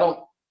 I don't,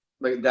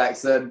 like Dak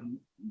said,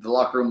 the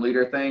locker room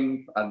leader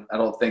thing, I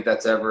don't think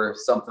that's ever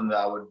something that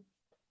I would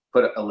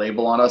put a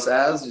label on us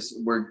as.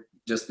 We're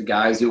just the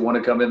guys who want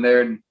to come in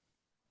there and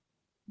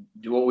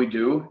do what we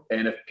do.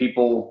 And if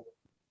people,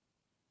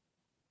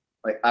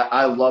 like,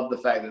 I love the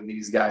fact that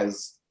these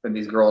guys and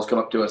these girls come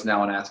up to us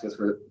now and ask us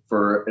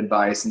for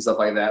advice and stuff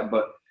like that.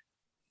 But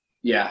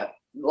yeah,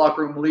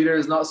 locker room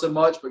leaders, not so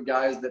much, but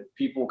guys that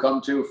people come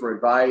to for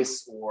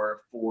advice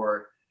or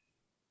for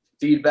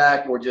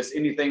feedback or just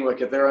anything.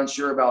 Like if they're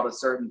unsure about a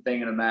certain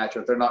thing in a match,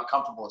 or if they're not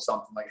comfortable with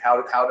something, like how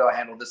do I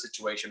handle this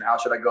situation? How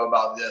should I go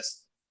about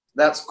this?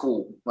 That's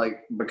cool.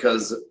 Like,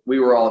 because we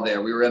were all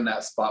there, we were in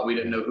that spot. We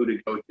didn't know who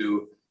to go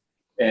to.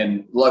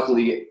 And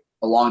luckily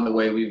along the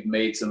way, we've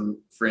made some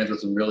friends with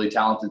some really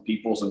talented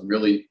people, some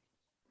really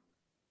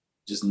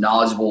just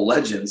knowledgeable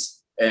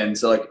legends. And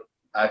so like,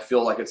 I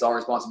feel like it's our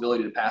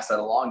responsibility to pass that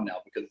along now,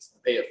 because it's the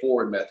pay it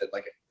forward method.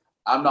 Like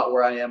I'm not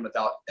where I am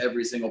without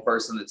every single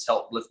person that's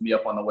helped lift me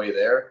up on the way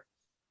there.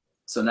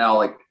 So now,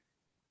 like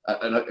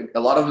a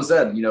lot of them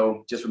said,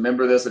 just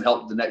remember this and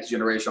help the next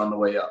generation on the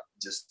way up.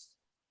 Just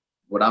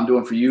what I'm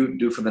doing for you,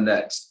 do for the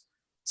next.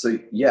 So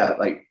yeah,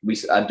 like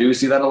I do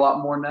see that a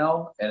lot more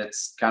now. And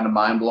it's kind of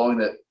mind blowing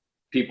that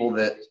people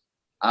that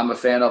I'm a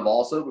fan of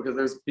also, because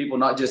there's people,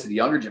 not just the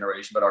younger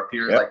generation, but our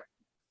peers, like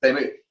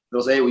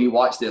they'll say, hey, will you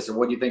watch this? Or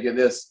what do you think of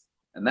this?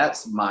 And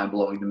that's mind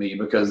blowing to me,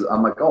 because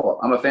I'm like, oh,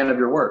 I'm a fan of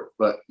your work.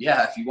 But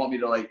yeah, if you want me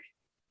to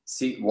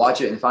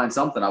watch it and find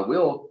something, I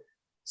will.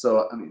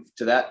 So, I mean,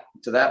 to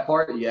that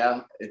part,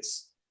 yeah,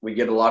 we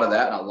get a lot of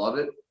that and I love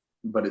it,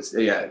 but it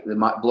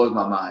blows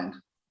my mind.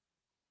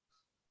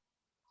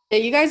 Yeah,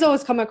 you guys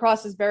always come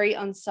across as very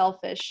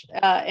unselfish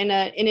in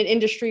an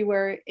industry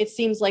where it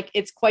seems like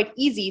it's quite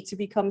easy to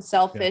become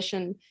selfish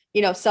and,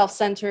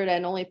 self-centered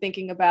and only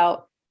thinking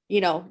about,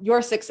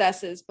 your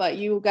successes. But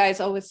you guys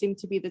always seem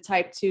to be the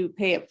type to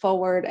pay it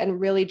forward and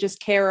really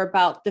just care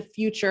about the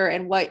future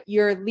and what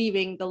you're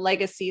leaving, the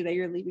legacy that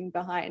you're leaving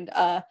behind.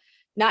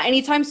 Not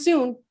anytime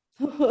soon,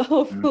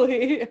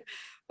 hopefully,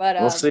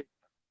 but we'll see.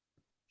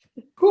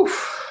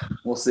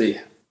 We'll see.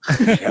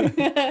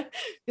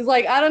 He's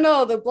like, I don't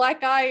know, the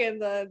black eye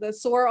and the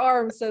sore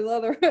arm says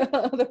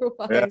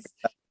otherwise.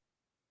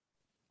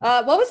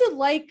 What was it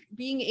like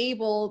being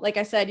able, like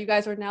I said, you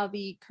guys are now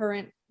the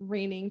current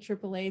reigning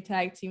AAA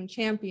tag team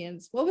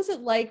champions. What was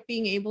it like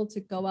being able to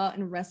go out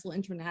and wrestle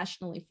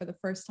internationally for the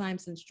first time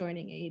since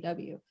joining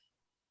AEW?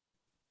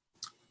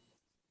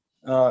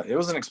 It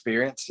was an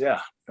experience.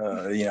 Yeah.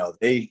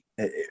 It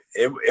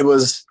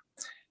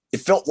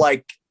felt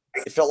like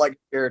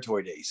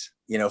territory days,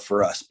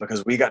 for us,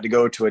 because we got to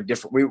go to a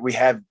different, we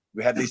had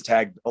these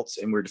tag belts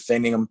and we're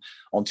defending them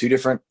on in two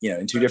different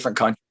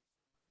countries.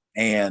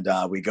 And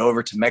we go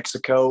over to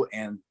Mexico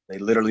and they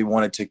literally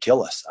wanted to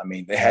kill us. I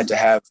mean, they had to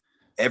have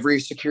every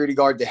security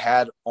guard they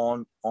had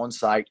on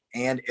site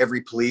and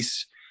every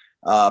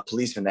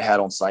policeman they had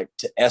on site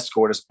to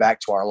escort us back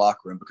to our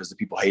locker room because the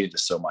people hated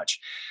us so much.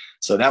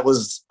 So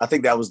I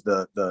think that was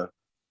the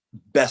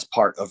best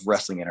part of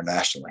wrestling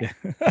internationally.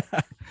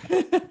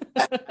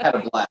 I had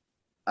a blast.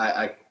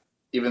 I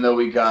even though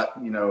we got,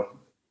 kind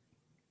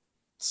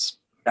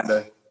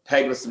of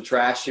pegged with some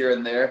trash here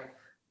and there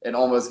and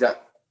almost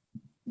got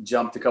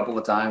jumped a couple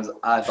of times,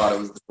 I thought it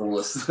was the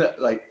coolest.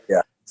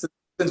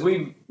 Since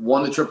we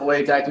won the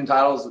AAA tag team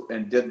titles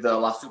and did the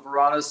La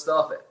Superana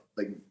stuff,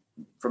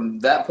 from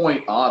that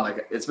point on,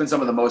 it's been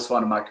some of the most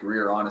fun of my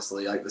career,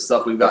 honestly. Like the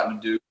stuff we've gotten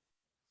to do,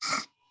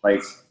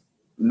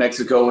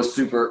 Mexico was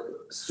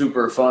super,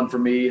 super fun for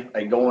me.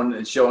 Like going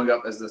and showing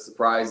up as the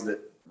surprise that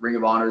Ring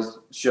of Honor's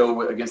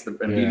show against and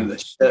beating the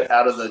shit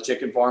out of the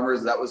chicken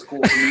farmers. That was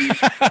cool for me.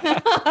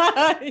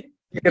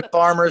 Chicken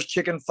farmers,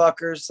 chicken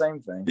fuckers,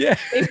 same thing. Yeah.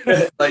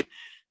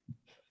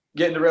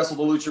 Getting to wrestle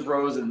the Lucha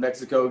Bros in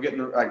Mexico, getting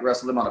to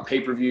wrestle them on a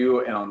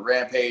pay-per-view and on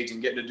Rampage,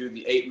 and getting to do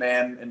the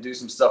 8-man and do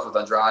some stuff with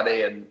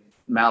Andrade and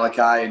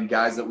Malachi and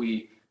guys that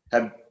we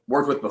have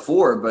worked with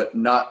before, but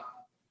not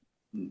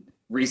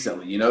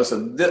recently, So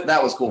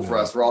that was cool for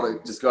us, for all to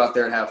just go out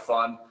there and have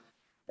fun.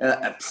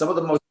 And some of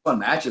the most fun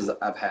matches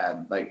I've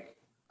had,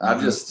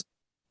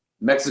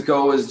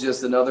 Mexico is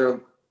just another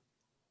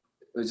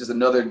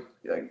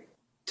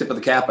tip of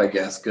the cap, I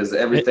guess, because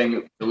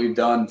everything that we've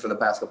done for the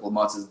past couple of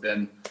months has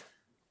been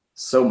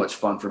so much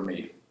fun for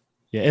me.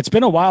 Yeah, it's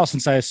been a while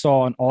since I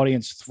saw an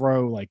audience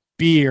throw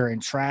beer and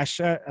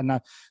trash at,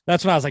 and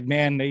that's when I was like,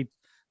 man,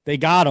 they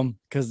got them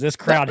because this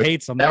crowd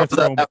hates them. They're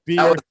throwing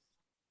beer.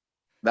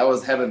 That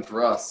was heaven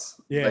for us.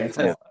 Yeah.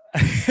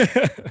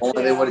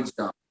 Only they would have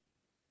jumped.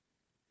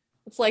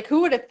 It's like,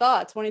 who would have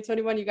thought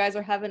 2021 you guys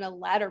are having a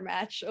ladder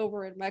match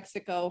over in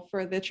Mexico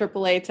for the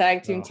AAA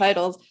tag team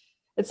titles?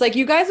 It's like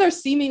you guys are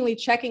seemingly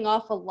checking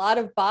off a lot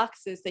of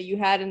boxes that you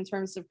had in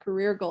terms of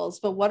career goals,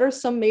 but what are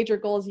some major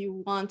goals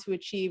you want to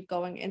achieve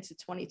going into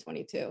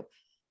 2022?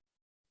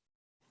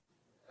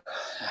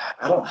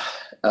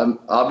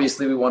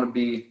 Obviously we want to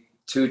be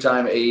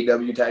 2-time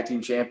AEW tag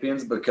team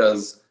champions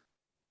because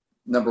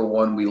number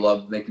one, we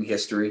love making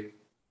history.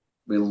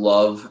 We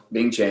love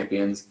being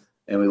champions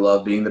and we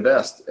love being the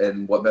best.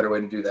 And what better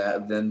way to do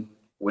that than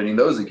winning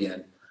those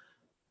again?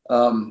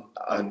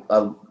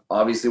 I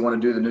obviously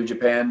want to do the New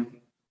Japan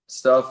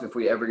stuff if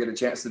we ever get a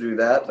chance to do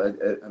that.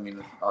 That's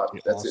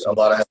awesome. A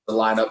lot of has to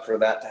line up for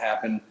that to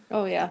happen.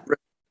 Oh yeah.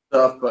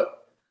 Stuff,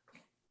 but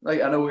I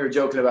know we were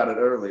joking about it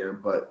earlier,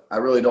 but I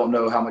really don't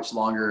know how much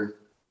longer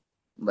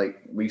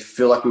we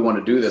feel like we want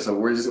to do this. So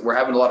we're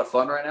having a lot of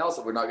fun right now,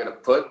 so we're not going to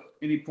put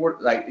any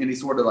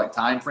sort of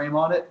time frame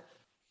on it.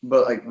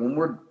 But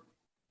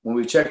when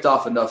we've checked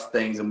off enough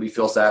things and we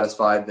feel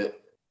satisfied that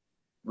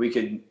we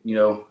could,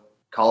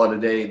 call it a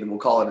day, then we'll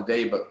call it a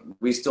day. But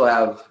we still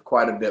have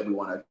quite a bit we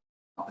want to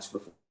accomplish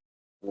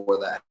before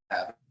that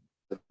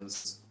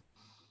happens.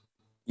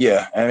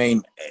 Yeah, I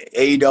mean,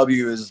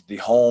 AEW is the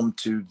home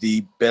to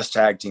the best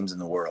tag teams in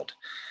the world.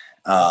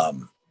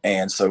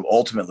 And so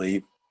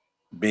ultimately,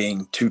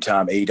 being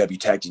 2-time AEW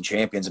tag team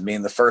champions and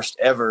being the first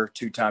ever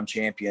 2-time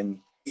champion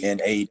in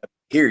AEW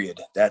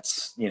period,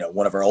 that's,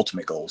 one of our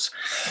ultimate goals.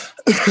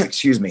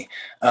 Excuse me.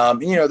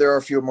 There are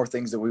a few more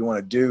things that we want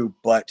to do,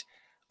 but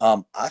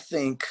I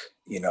think,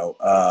 when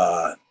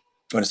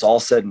it's all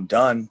said and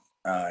done,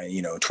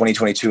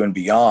 2022 and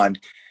beyond,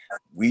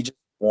 we just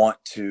want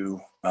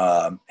to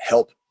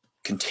help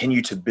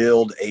continue to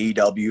build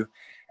AEW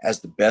as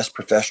the best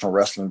professional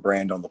wrestling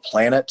brand on the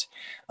planet,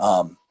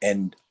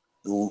 and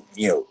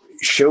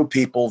show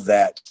people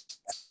that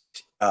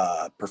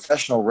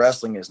professional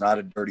wrestling is not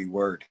a dirty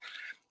word,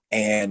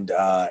 and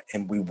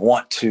we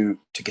want to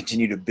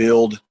continue to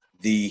build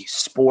the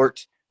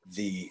sport,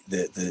 the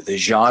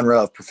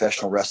genre of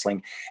professional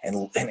wrestling,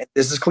 and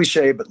this is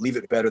cliche, but leave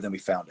it better than we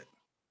found it.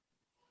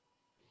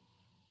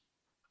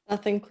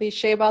 Nothing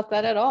cliche about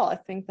that at all. I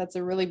think that's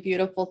a really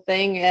beautiful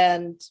thing,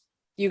 and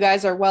you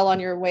guys are well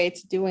on your way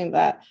to doing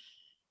that.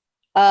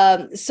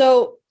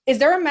 So is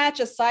there a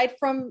match aside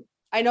from,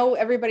 I know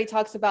everybody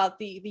talks about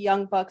the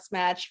Young Bucks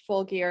match,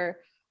 Full Gear,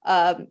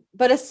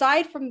 but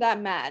aside from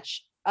that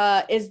match,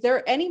 is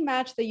there any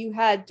match that you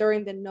had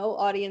during the no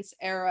audience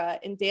era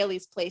in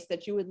Daly's Place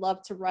that you would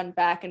love to run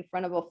back in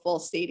front of a full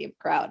stadium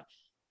crowd?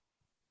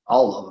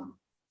 All of them.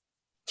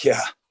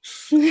 Yeah.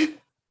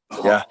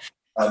 Yeah.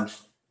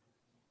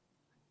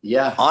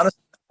 Yeah. Honestly,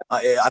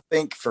 I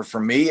think for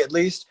me at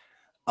least,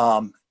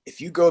 if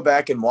you go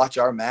back and watch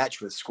our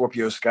match with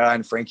Scorpio Sky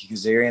and Frankie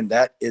Kazarian,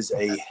 that is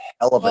a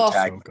hell of a Oh,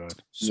 tag. So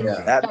good. So Yeah.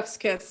 good. That Chef's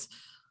kiss.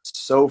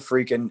 so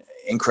freaking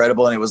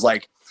incredible. And it was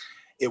like,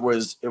 it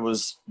was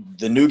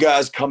the new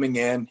guys coming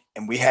in,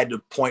 and we had to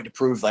point to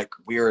prove like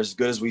we are as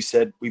good as we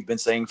said we've been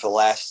saying for the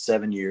last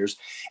 7 years.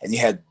 And you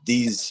had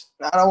these,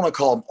 I don't want to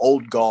call them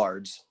old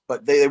guards,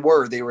 but they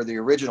were the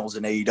originals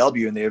in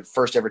AEW, and they were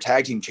first ever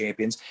tag team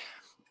champions.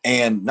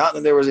 And not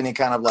that there was any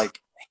kind of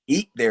like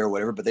heat there or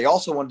whatever, but they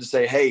also wanted to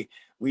say, hey,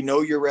 we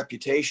know your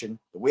reputation,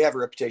 but we have a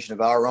reputation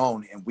of our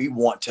own, and we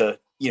want to,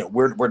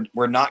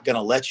 we're not going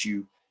to let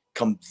you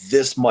come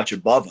this much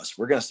above us.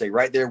 We're going to stay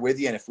right there with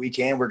you, and if we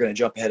can, we're going to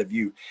jump ahead of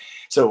you.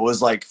 So it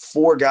was like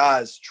 4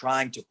 guys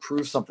trying to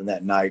prove something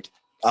that night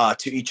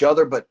to each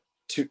other, but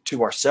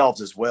to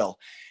ourselves as well.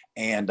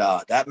 And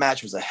that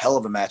match was a hell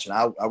of a match,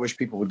 and I wish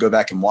people would go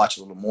back and watch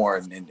a little more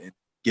and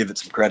give it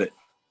some credit.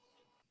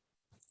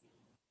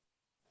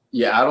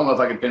 Yeah, I don't know if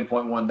I can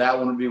pinpoint one. That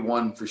one would be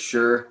one for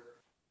sure.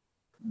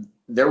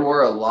 There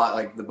were a lot,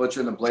 like the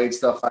Butcher and the Blade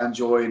stuff I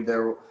enjoyed.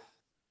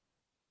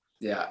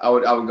 Yeah, I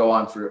would go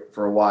on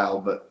for a while,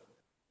 but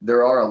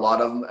there are a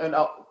lot of them. And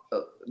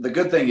the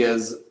good thing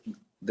is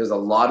there's a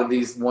lot of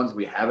these ones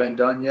we haven't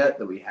done yet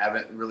that we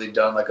haven't really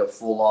done like a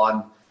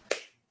full-on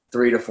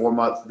 3 to 4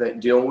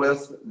 month deal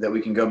with, that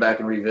we can go back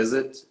and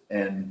revisit.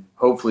 And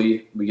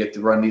hopefully we get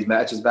to run these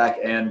matches back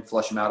and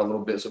flush them out a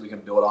little bit so we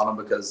can build on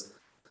them, because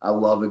I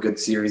love a good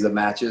series of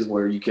matches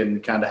where you can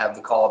kind of have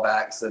the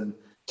callbacks and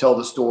tell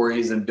the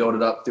stories and build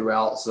it up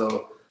throughout.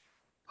 So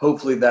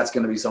hopefully that's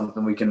going to be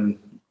something we can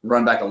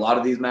run back a lot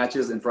of these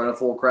matches in front of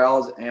full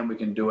crowds, and we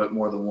can do it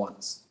more than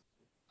once.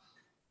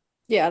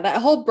 Yeah,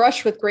 that whole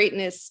Brush with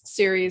Greatness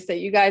series that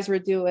you guys were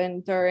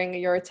doing during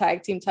your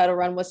tag team title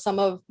run was some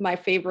of my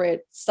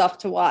favorite stuff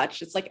to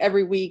watch. It's like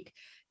every week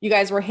you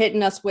guys were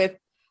hitting us with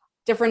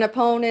different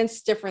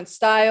opponents, different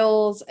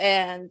styles.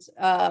 And,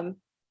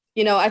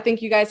 I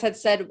think you guys had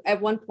said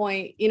at one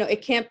point,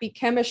 it can't be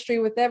chemistry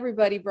with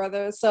everybody,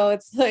 brother. So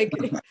it's like,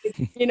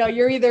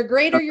 you're either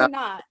great or you're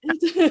not.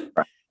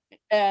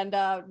 And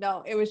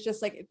no, it was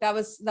just like, that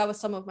was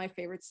some of my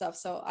favorite stuff.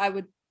 So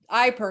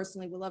I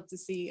personally would love to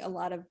see a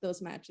lot of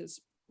those matches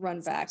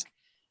run back.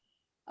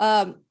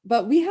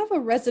 But we have a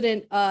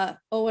resident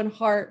Owen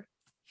Hart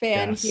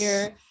fan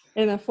here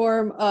in the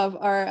form of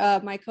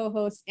my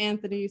co-host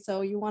Anthony.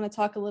 So you want to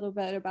talk a little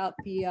bit about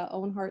the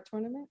Owen Hart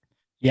tournament?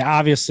 Yeah,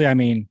 obviously, I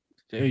mean,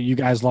 you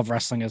guys love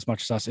wrestling as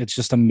much as us. It's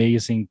just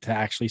amazing to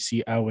actually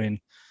see Owen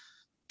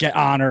get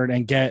honored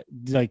and get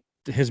like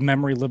his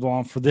memory live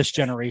on for this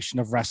generation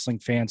of wrestling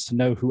fans to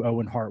know who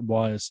Owen Hart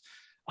was.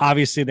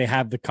 Obviously, they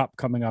have the cup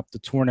coming up, the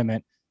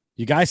tournament.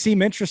 You guys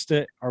seem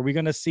interested. Are we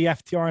going to see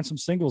FTR in some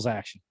singles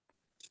action?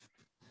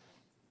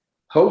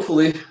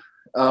 Hopefully.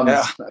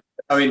 Yeah.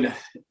 I mean,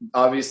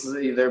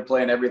 obviously they're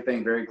playing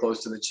everything very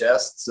close to the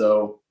chest,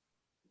 so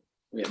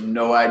we have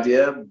no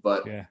idea,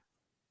 but yeah,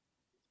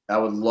 I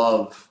would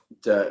love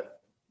to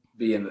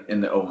be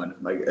in the Owen,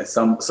 like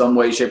some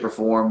way, shape, or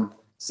form,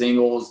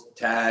 singles,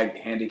 tag,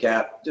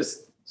 handicap.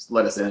 Just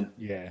let us in.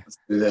 Yeah. Let's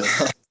do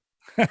this.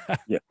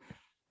 Yeah.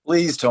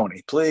 Please,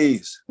 Tony,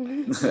 please.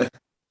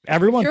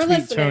 Everyone You're tweet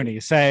listening. Tony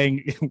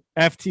saying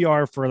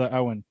FTR for the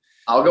Owen.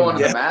 I'll go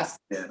into Yeah. the mask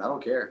then. I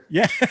don't care.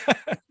 Yeah.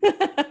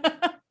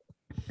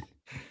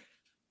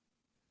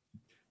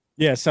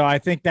 Yeah. So I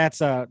think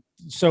that's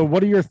so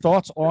what are your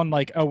thoughts on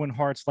like Owen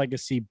Hart's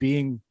legacy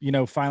being,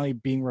 finally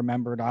being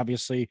remembered?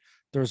 Obviously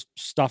there's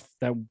stuff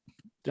that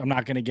I'm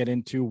not going to get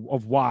into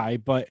of why,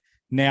 but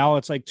now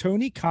it's like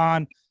Tony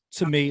Khan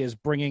to me is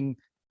bringing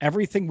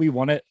everything we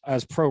wanted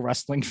as pro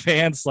wrestling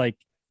fans. Like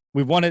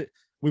we wanted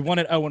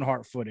Owen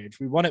Hart footage.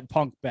 We wanted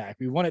Punk back.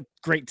 We wanted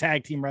great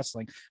tag team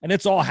wrestling, and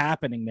it's all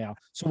happening now.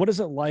 So what is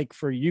it like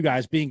for you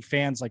guys being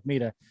fans like me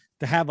to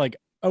have like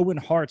Owen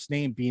Hart's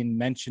name being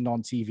mentioned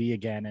on TV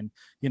again, and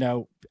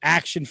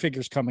action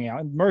figures coming out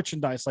and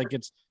merchandise? Like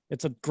it's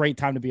a great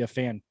time to be a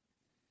fan.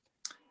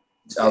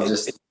 I'll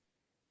just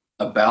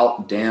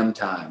about damn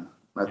time.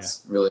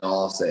 That's really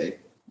all I'll say.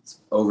 It's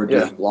overdue.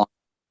 Yeah. Long.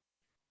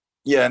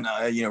 Yeah,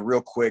 and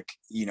real quick,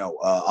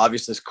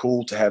 obviously it's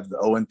cool to have the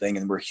Owen thing,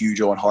 and we're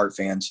huge Owen Hart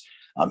fans.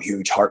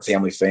 Huge Hart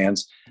family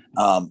fans.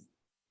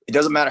 It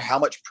doesn't matter how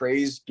much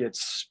praise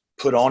gets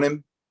put on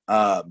him,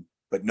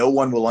 but no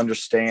one will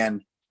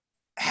understand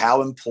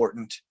how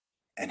important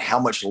and how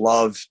much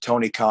love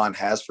Tony Khan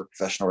has for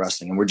professional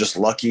wrestling. And we're just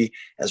lucky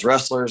as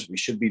wrestlers. We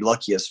should be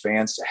lucky as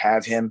fans to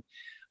have him.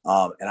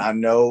 And I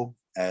know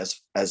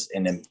as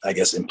an, I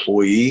guess,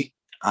 employee,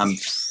 I'm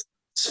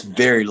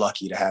very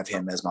lucky to have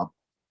him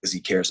because he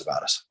cares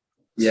about us.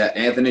 Yeah,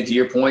 Anthony, to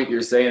your point,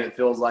 you're saying it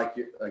feels like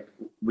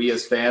we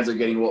as fans are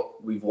getting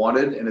what we've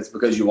wanted, and it's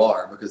because you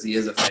are, because he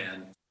is a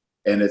fan,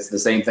 and it's the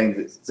same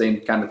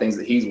kind of things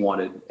that he's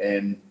wanted,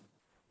 and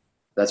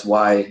that's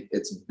why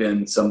it's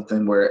been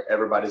something where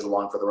everybody's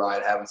along for the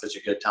ride, having such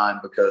a good time,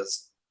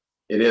 because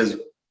it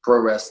is pro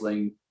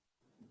wrestling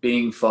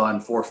being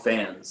fun for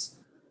fans.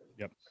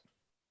 Yep.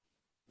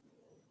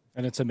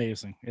 And it's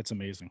amazing. It's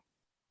amazing.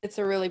 It's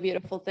a really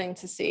beautiful thing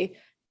to see.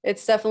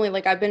 It's definitely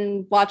like I've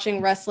been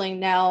watching wrestling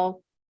now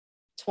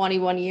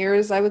 21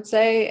 years, I would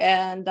say.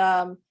 And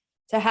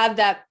to have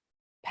that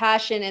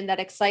passion and that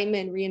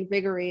excitement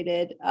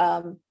reinvigorated.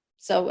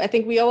 So I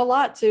think we owe a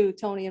lot to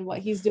Tony and what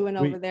he's doing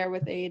over there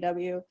with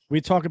AEW.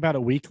 We talk about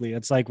it weekly.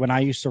 It's like when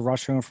I used to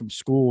rush home from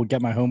school,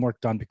 get my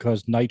homework done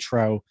because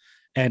Nitro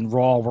and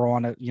Raw were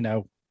on it, you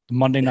know,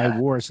 Monday Night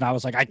Wars. And I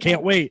was like, I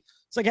can't wait.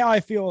 It's like how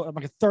I feel. I'm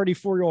like a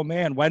 34-year-old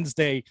man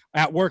Wednesday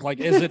at work. Like,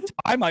 is it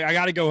time? Like, I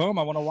got to go home.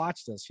 I want to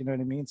watch this. You know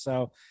what I mean?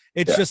 So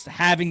it's just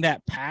having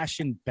that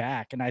passion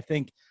back. And I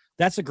think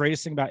that's the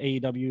greatest thing about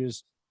AEW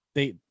is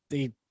they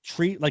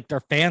treat like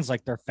their fans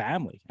like their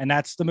family. And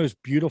that's the most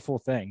beautiful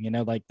thing, you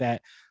know, like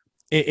that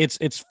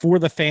it's for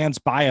the fans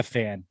by a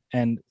fan.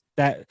 And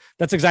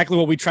that's exactly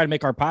what we try to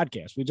make our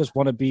podcast. We just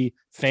want to be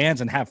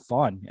fans and have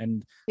fun.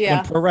 And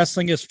when pro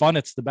wrestling is fun,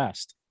 it's the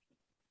best.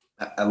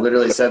 I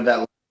literally said that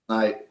last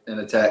night in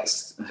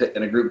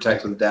a group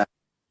text with Dad.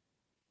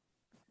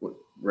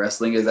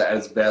 Wrestling is at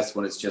its best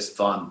when it's just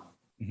fun.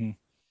 Mm-hmm.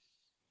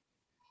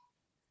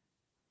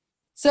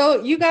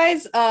 So you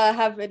guys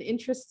have an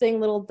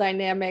interesting little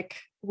dynamic,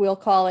 we'll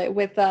call it,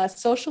 with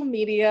social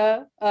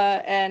media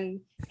and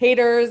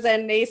haters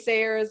and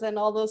naysayers and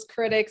all those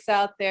critics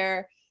out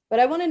there. But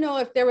I want to know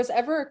if there was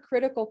ever a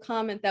critical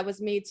comment that was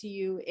made to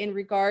you in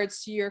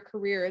regards to your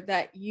career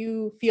that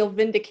you feel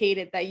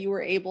vindicated that you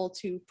were able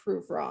to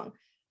prove wrong.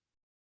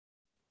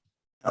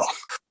 No,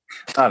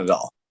 not at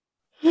all.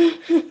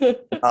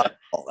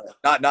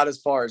 Not as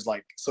far as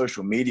like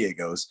social media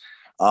goes.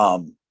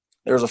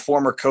 There's a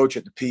former coach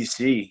at the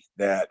PC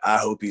that I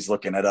hope he's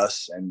looking at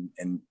us and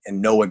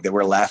knowing that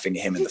we're laughing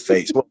at him in the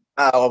face. Well,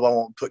 I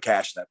won't put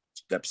Cash in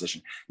that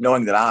position,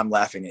 knowing that I'm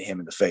laughing at him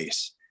in the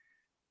face.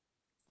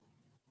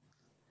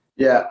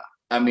 Yeah,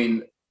 I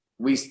mean,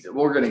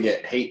 we're going to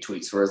get hate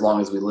tweets for as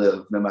long as we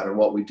live, no matter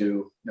what we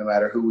do, no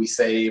matter who we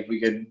save. We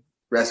could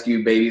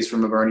rescue babies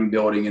from a burning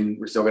building, and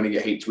we're still going to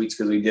get hate tweets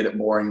because we did it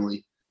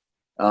boringly.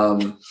 But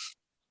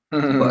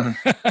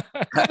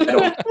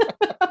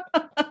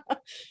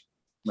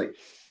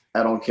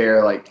I don't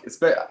care. Like,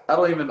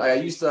 I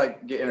used to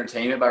like get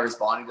entertainment by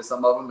responding to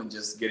some of them and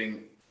just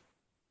getting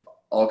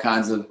all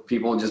kinds of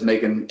people just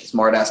making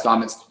smart ass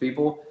comments to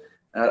people.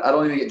 I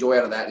don't even get joy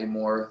out of that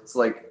anymore. It's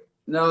like,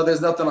 no,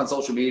 there's nothing on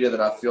social media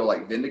that I feel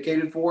like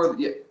vindicated for.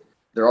 Yeah,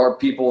 there are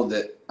people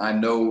that I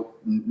know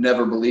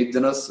never believed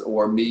in us,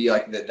 or me,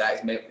 like that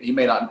Dax he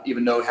may not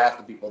even know half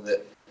the people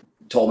that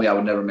told me I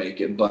would never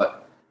make it.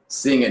 But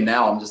seeing it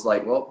now, I'm just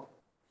like, well,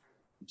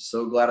 I'm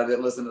so glad I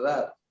didn't listen to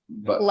that.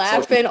 But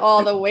laughing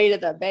all the way to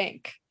the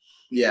bank.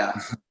 Yeah,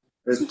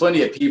 there's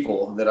plenty of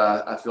people that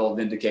I feel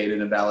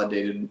vindicated and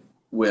validated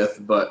with,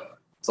 but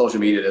social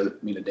media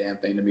doesn't mean a damn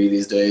thing to me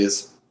these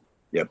days.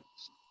 Yep.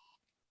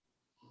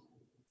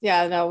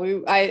 Yeah,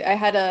 no, I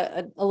had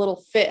a little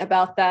fit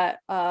about that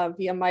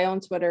via my own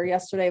Twitter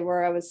yesterday,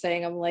 where I was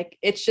saying, I'm like,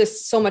 it's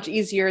just so much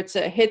easier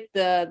to hit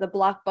the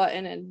block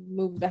button and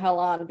move the hell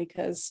on,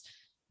 because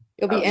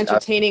you'll be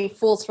entertaining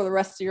fools for the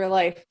rest of your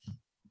life.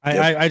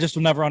 I just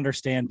will never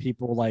understand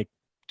people like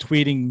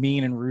tweeting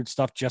mean and rude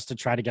stuff just to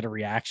try to get a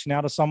reaction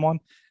out of someone.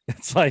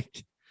 It's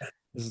like,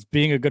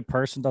 being a good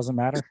person doesn't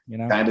matter, you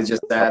know? Kind of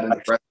just sad and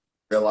depressed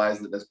to realize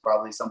that there's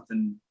probably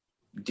something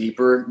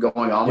deeper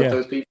going on with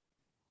those people.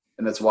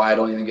 And that's why I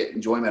don't even get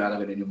enjoyment out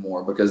of it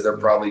anymore, because they're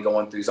probably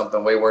going through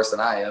something way worse than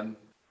I am.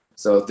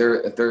 So if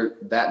they're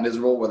that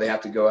miserable where they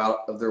have to go out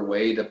of their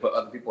way to put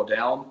other people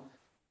down,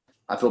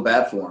 I feel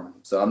bad for them.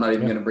 So I'm not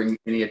even going to bring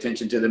any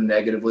attention to them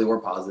negatively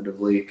or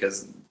positively,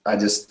 because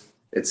it's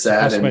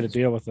sad. That's the way to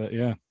deal with it.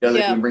 Yeah. It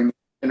doesn't even bring me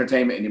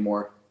entertainment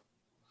anymore.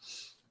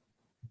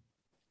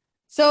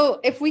 So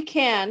if we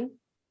can,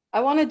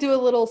 I want to do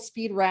a little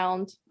speed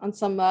round on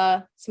some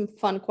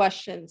fun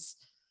questions.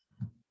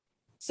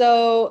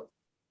 So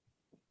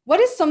what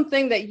is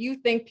something that you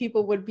think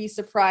people would be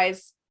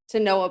surprised to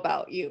know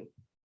about you?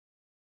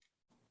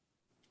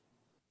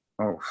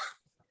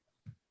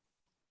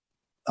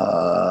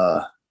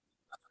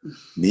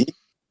 Me,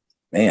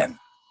 man.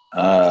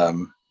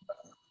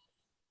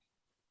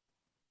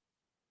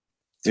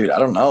 Dude, I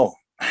don't know.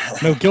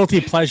 No guilty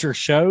pleasure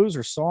shows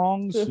or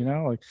songs, you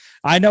know? Like,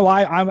 I know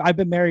I've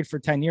been married for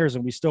 10 years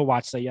and we still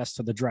watch Say Yes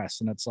to the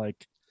Dress, and it's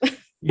like,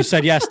 you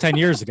said yes 10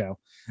 years ago.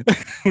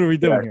 What are we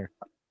doing here?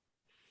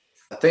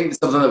 I think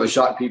something that would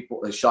shock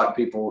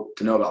people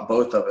to know about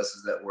both of us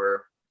is that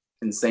we're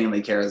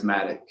insanely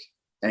charismatic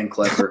and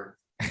clever.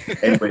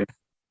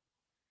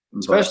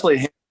 Especially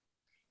him.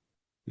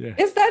 Yeah.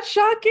 Is that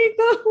shocking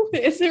though?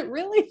 Is it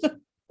really? Of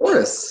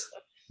course.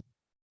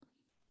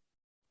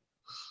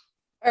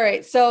 All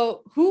right.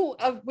 So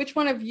which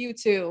one of you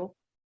two,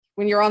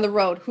 when you're on the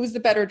road, who's the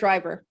better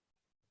driver?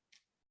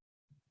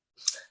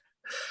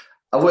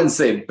 I wouldn't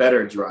say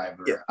better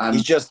driver. Yeah,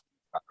 he's just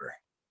a driver.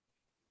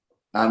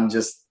 I'm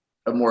just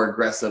a more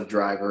aggressive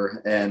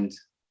driver, and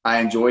I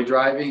enjoy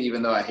driving,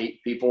 even though I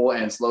hate people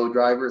and slow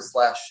drivers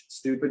 /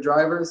 stupid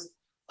drivers.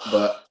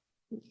 But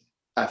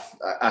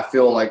I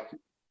feel like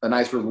a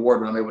nice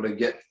reward when I'm able to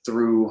get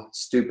through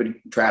stupid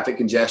traffic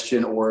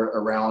congestion or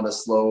around a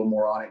slow,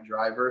 moronic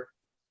driver,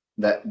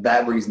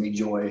 that brings me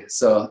joy.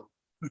 So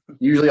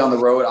usually on the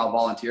road, I'll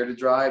volunteer to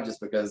drive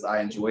just because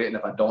I enjoy it. And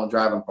if I don't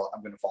drive, I'm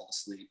going to fall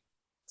asleep.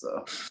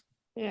 So.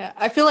 Yeah,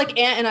 I feel like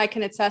Ant and I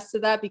can attest to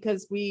that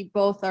because we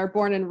both are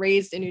born and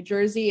raised in New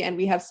Jersey and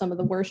we have some of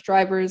the worst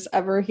drivers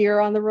ever here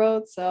on the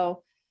road.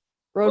 So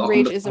road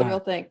rage is a real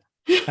thing.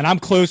 And I'm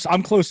close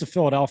to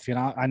Philadelphia,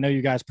 and I know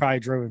you guys probably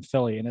drove in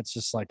Philly, and it's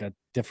just like a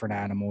different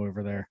animal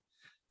over there.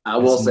 I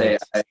will say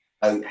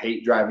I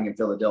hate driving in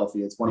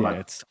Philadelphia. It's one of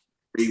my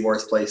three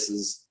worst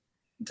places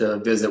to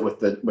visit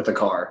with a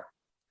car.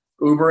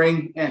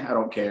 Ubering, I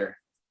don't care.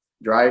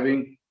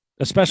 Driving,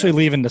 especially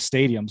leaving the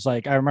stadiums.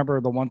 Like I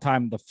remember the one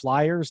time the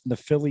Flyers, the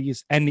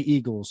Phillies, and the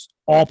Eagles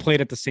all played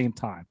at the same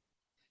time,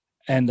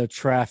 and the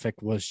traffic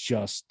was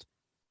just.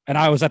 And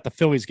I was at the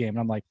Phillies game, and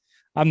I'm like,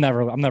 I'm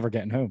never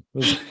getting home. It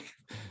was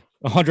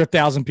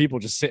 100,000 people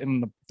just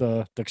sitting in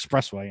the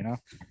expressway, you know.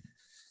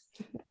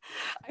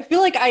 I feel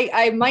like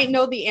I might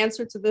know the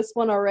answer to this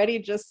one already,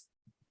 just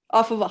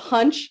off of a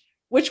hunch.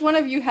 Which one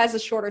of you has a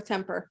shorter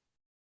temper?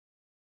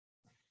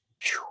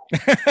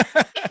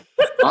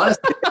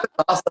 Honestly,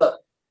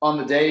 on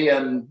the day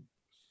and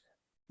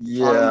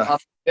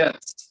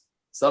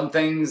some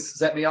things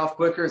set me off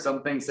quicker,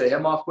 some things set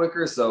him off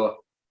quicker. So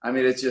I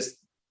mean, it's just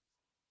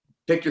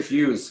pick your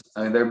fuse.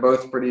 I mean, they're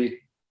both pretty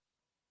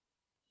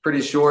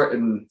short,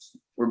 and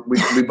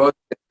we both.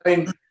 I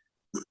mean,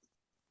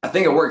 I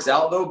think it works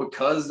out though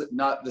because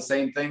not the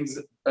same things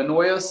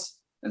annoy us,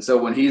 and so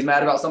when he's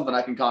mad about something,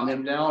 I can calm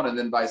him down, and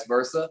then vice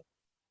versa.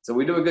 So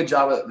we do a good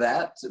job at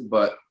that.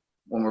 But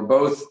when we're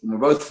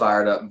both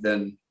fired up,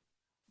 then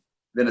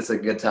it's a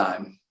good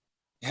time.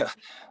 Yeah,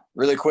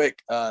 really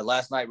quick.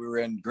 Last night we were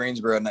in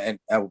Greensboro, and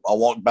I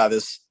walked by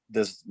this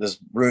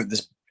room,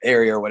 this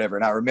area or whatever,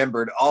 and I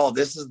remembered,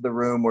 this is the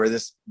room where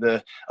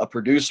a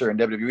producer in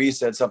WWE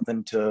said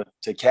something to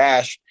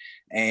Cash,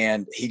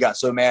 and he got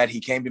so mad he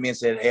came to me and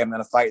said, "Hey, I'm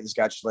going to fight this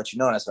guy just to let you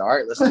know." And I said, "All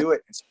right, let's do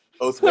it." And so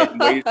both went and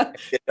waited to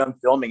get done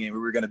filming, and we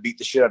were going to beat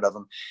the shit out of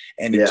him.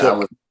 And it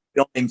took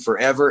filming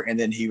forever, and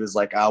then he was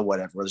like,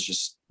 whatever. It was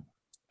just.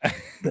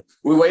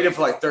 We waited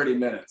for like 30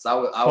 minutes. I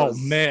was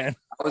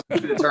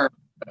determined.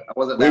 I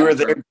wasn't. We were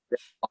there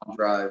on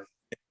drive.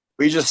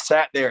 We just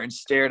sat there and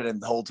stared at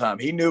him the whole time.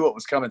 He knew what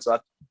was coming. So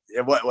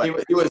he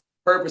was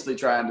purposely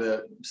trying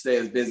to stay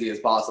as busy as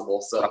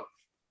possible. So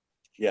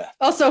yeah.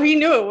 Oh, so he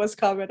knew it was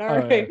coming. All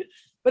right. Yeah.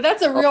 But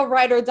that's a real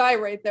ride or die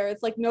right there.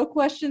 It's like no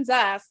questions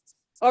asked.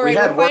 All right,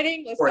 we're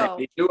fighting. Let's go.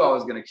 He knew I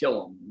was going to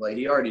kill him. Like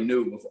he already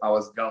knew I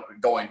was going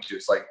to.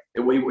 It's like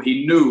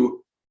he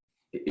knew.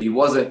 He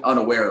wasn't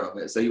unaware of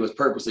it, so he was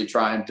purposely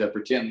trying to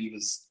pretend he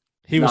was.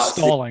 He was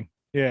stalling.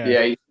 Yeah.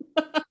 He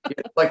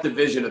had like the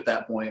vision at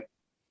that point.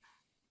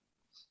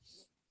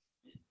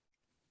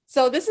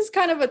 So this is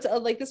kind of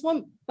like this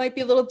one might be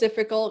a little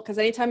difficult because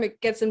anytime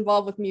it gets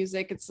involved with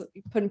music, it's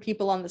putting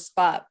people on the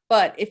spot.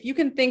 But if you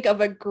can think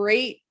of a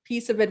great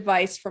piece of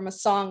advice from a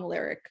song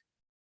lyric,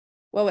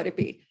 what would it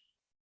be?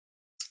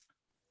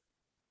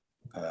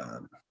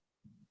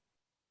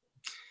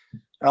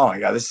 Oh my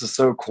God, this is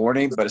so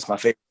corny, but it's my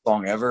favorite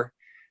song ever.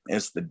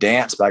 It's "The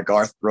Dance" by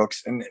Garth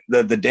Brooks. And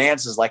the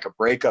dance is like a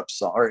breakup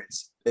song, or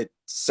it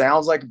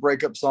sounds like a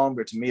breakup song,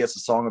 but to me it's a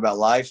song about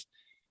life.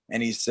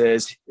 And he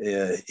says,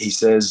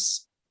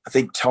 I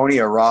think Tony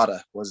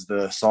Arata was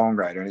the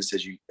songwriter, and it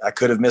says, I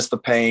could have missed the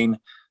pain,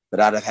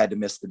 but I'd have had to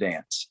miss the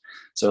dance.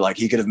 So like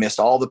he could have missed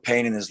all the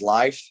pain in his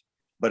life,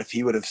 but if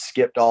he would have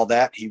skipped all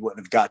that, he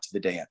wouldn't have got to the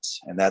dance.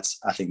 And I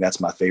think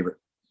that's my favorite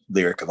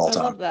lyric of all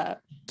time. I love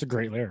that. It's a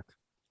great lyric.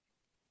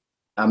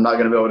 I'm not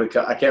going to be able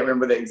to, I can't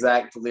remember the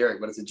exact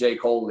lyric, but it's a J.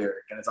 Cole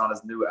lyric, and it's on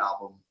his new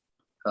album.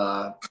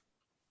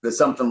 There's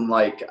something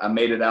like, I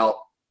made it out,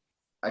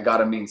 I got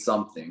to mean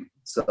something.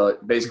 So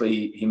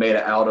basically he made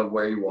it out of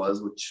where he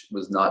was, which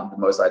was not the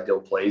most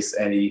ideal place.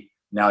 And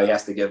now he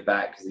has to give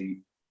back because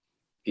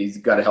he's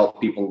got to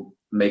help people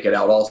make it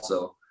out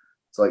also.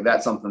 So like,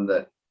 that's something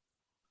that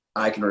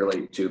I can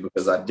relate to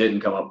because I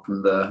didn't come up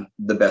from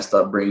the best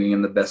upbringing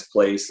in the best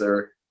place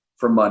or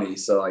for money.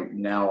 So like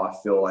now I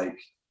feel like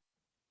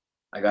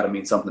I got to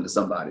mean something to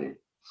somebody.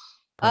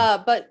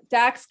 But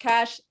Dax,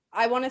 Cash,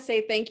 I want to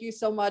say thank you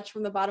so much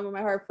from the bottom of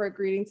my heart for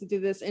agreeing to do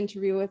this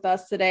interview with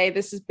us today.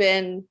 This has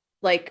been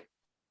like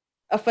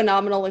a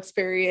phenomenal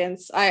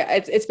experience.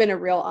 It's been a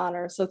real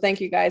honor. So thank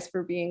you guys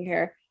for being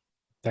here.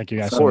 Thank you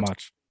guys so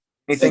much.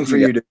 Anything for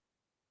you to.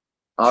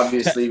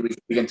 Obviously,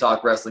 we can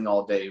talk wrestling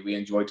all day. We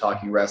enjoy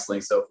talking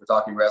wrestling. So if we're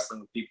talking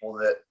wrestling with people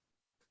that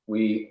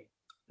we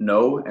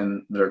know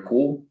and that are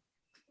cool,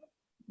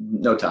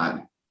 no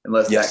time.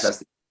 Unless Dax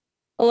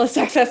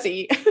has to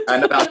eat. I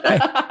know about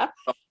that.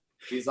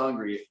 He's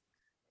hungry.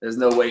 There's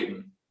no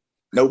waiting.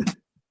 Nope.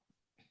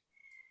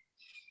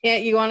 Yeah,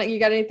 you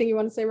got anything you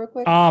want to say real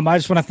quick? I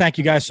just want to thank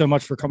you guys so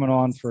much for coming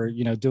on, for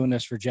doing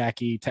this for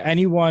Jackie. To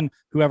anyone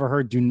who ever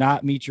heard, do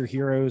not meet your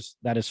heroes.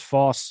 That is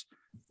false.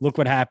 Look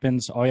what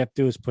happens. All you have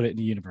to do is put it in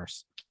the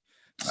universe.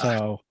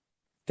 So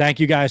thank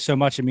you guys so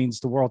much. It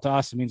means the world to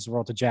us. It means the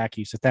world to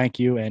Jackie. So thank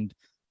you, and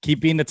keep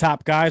being the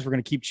top guys. We're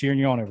going to keep cheering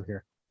you on over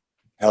here.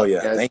 Hell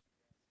yeah. Thank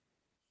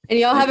you. And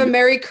y'all Thank have a you.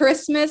 Merry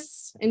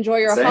Christmas. Enjoy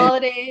your Same.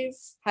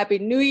 holidays. Happy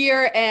New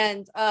Year.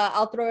 And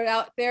I'll throw it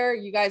out there.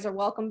 You guys are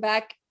welcome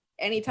back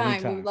anytime. We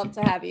Anytime. would love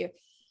to have you.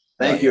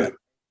 Thank you.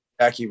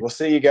 Jackie, we'll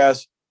see you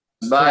guys.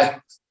 Bye.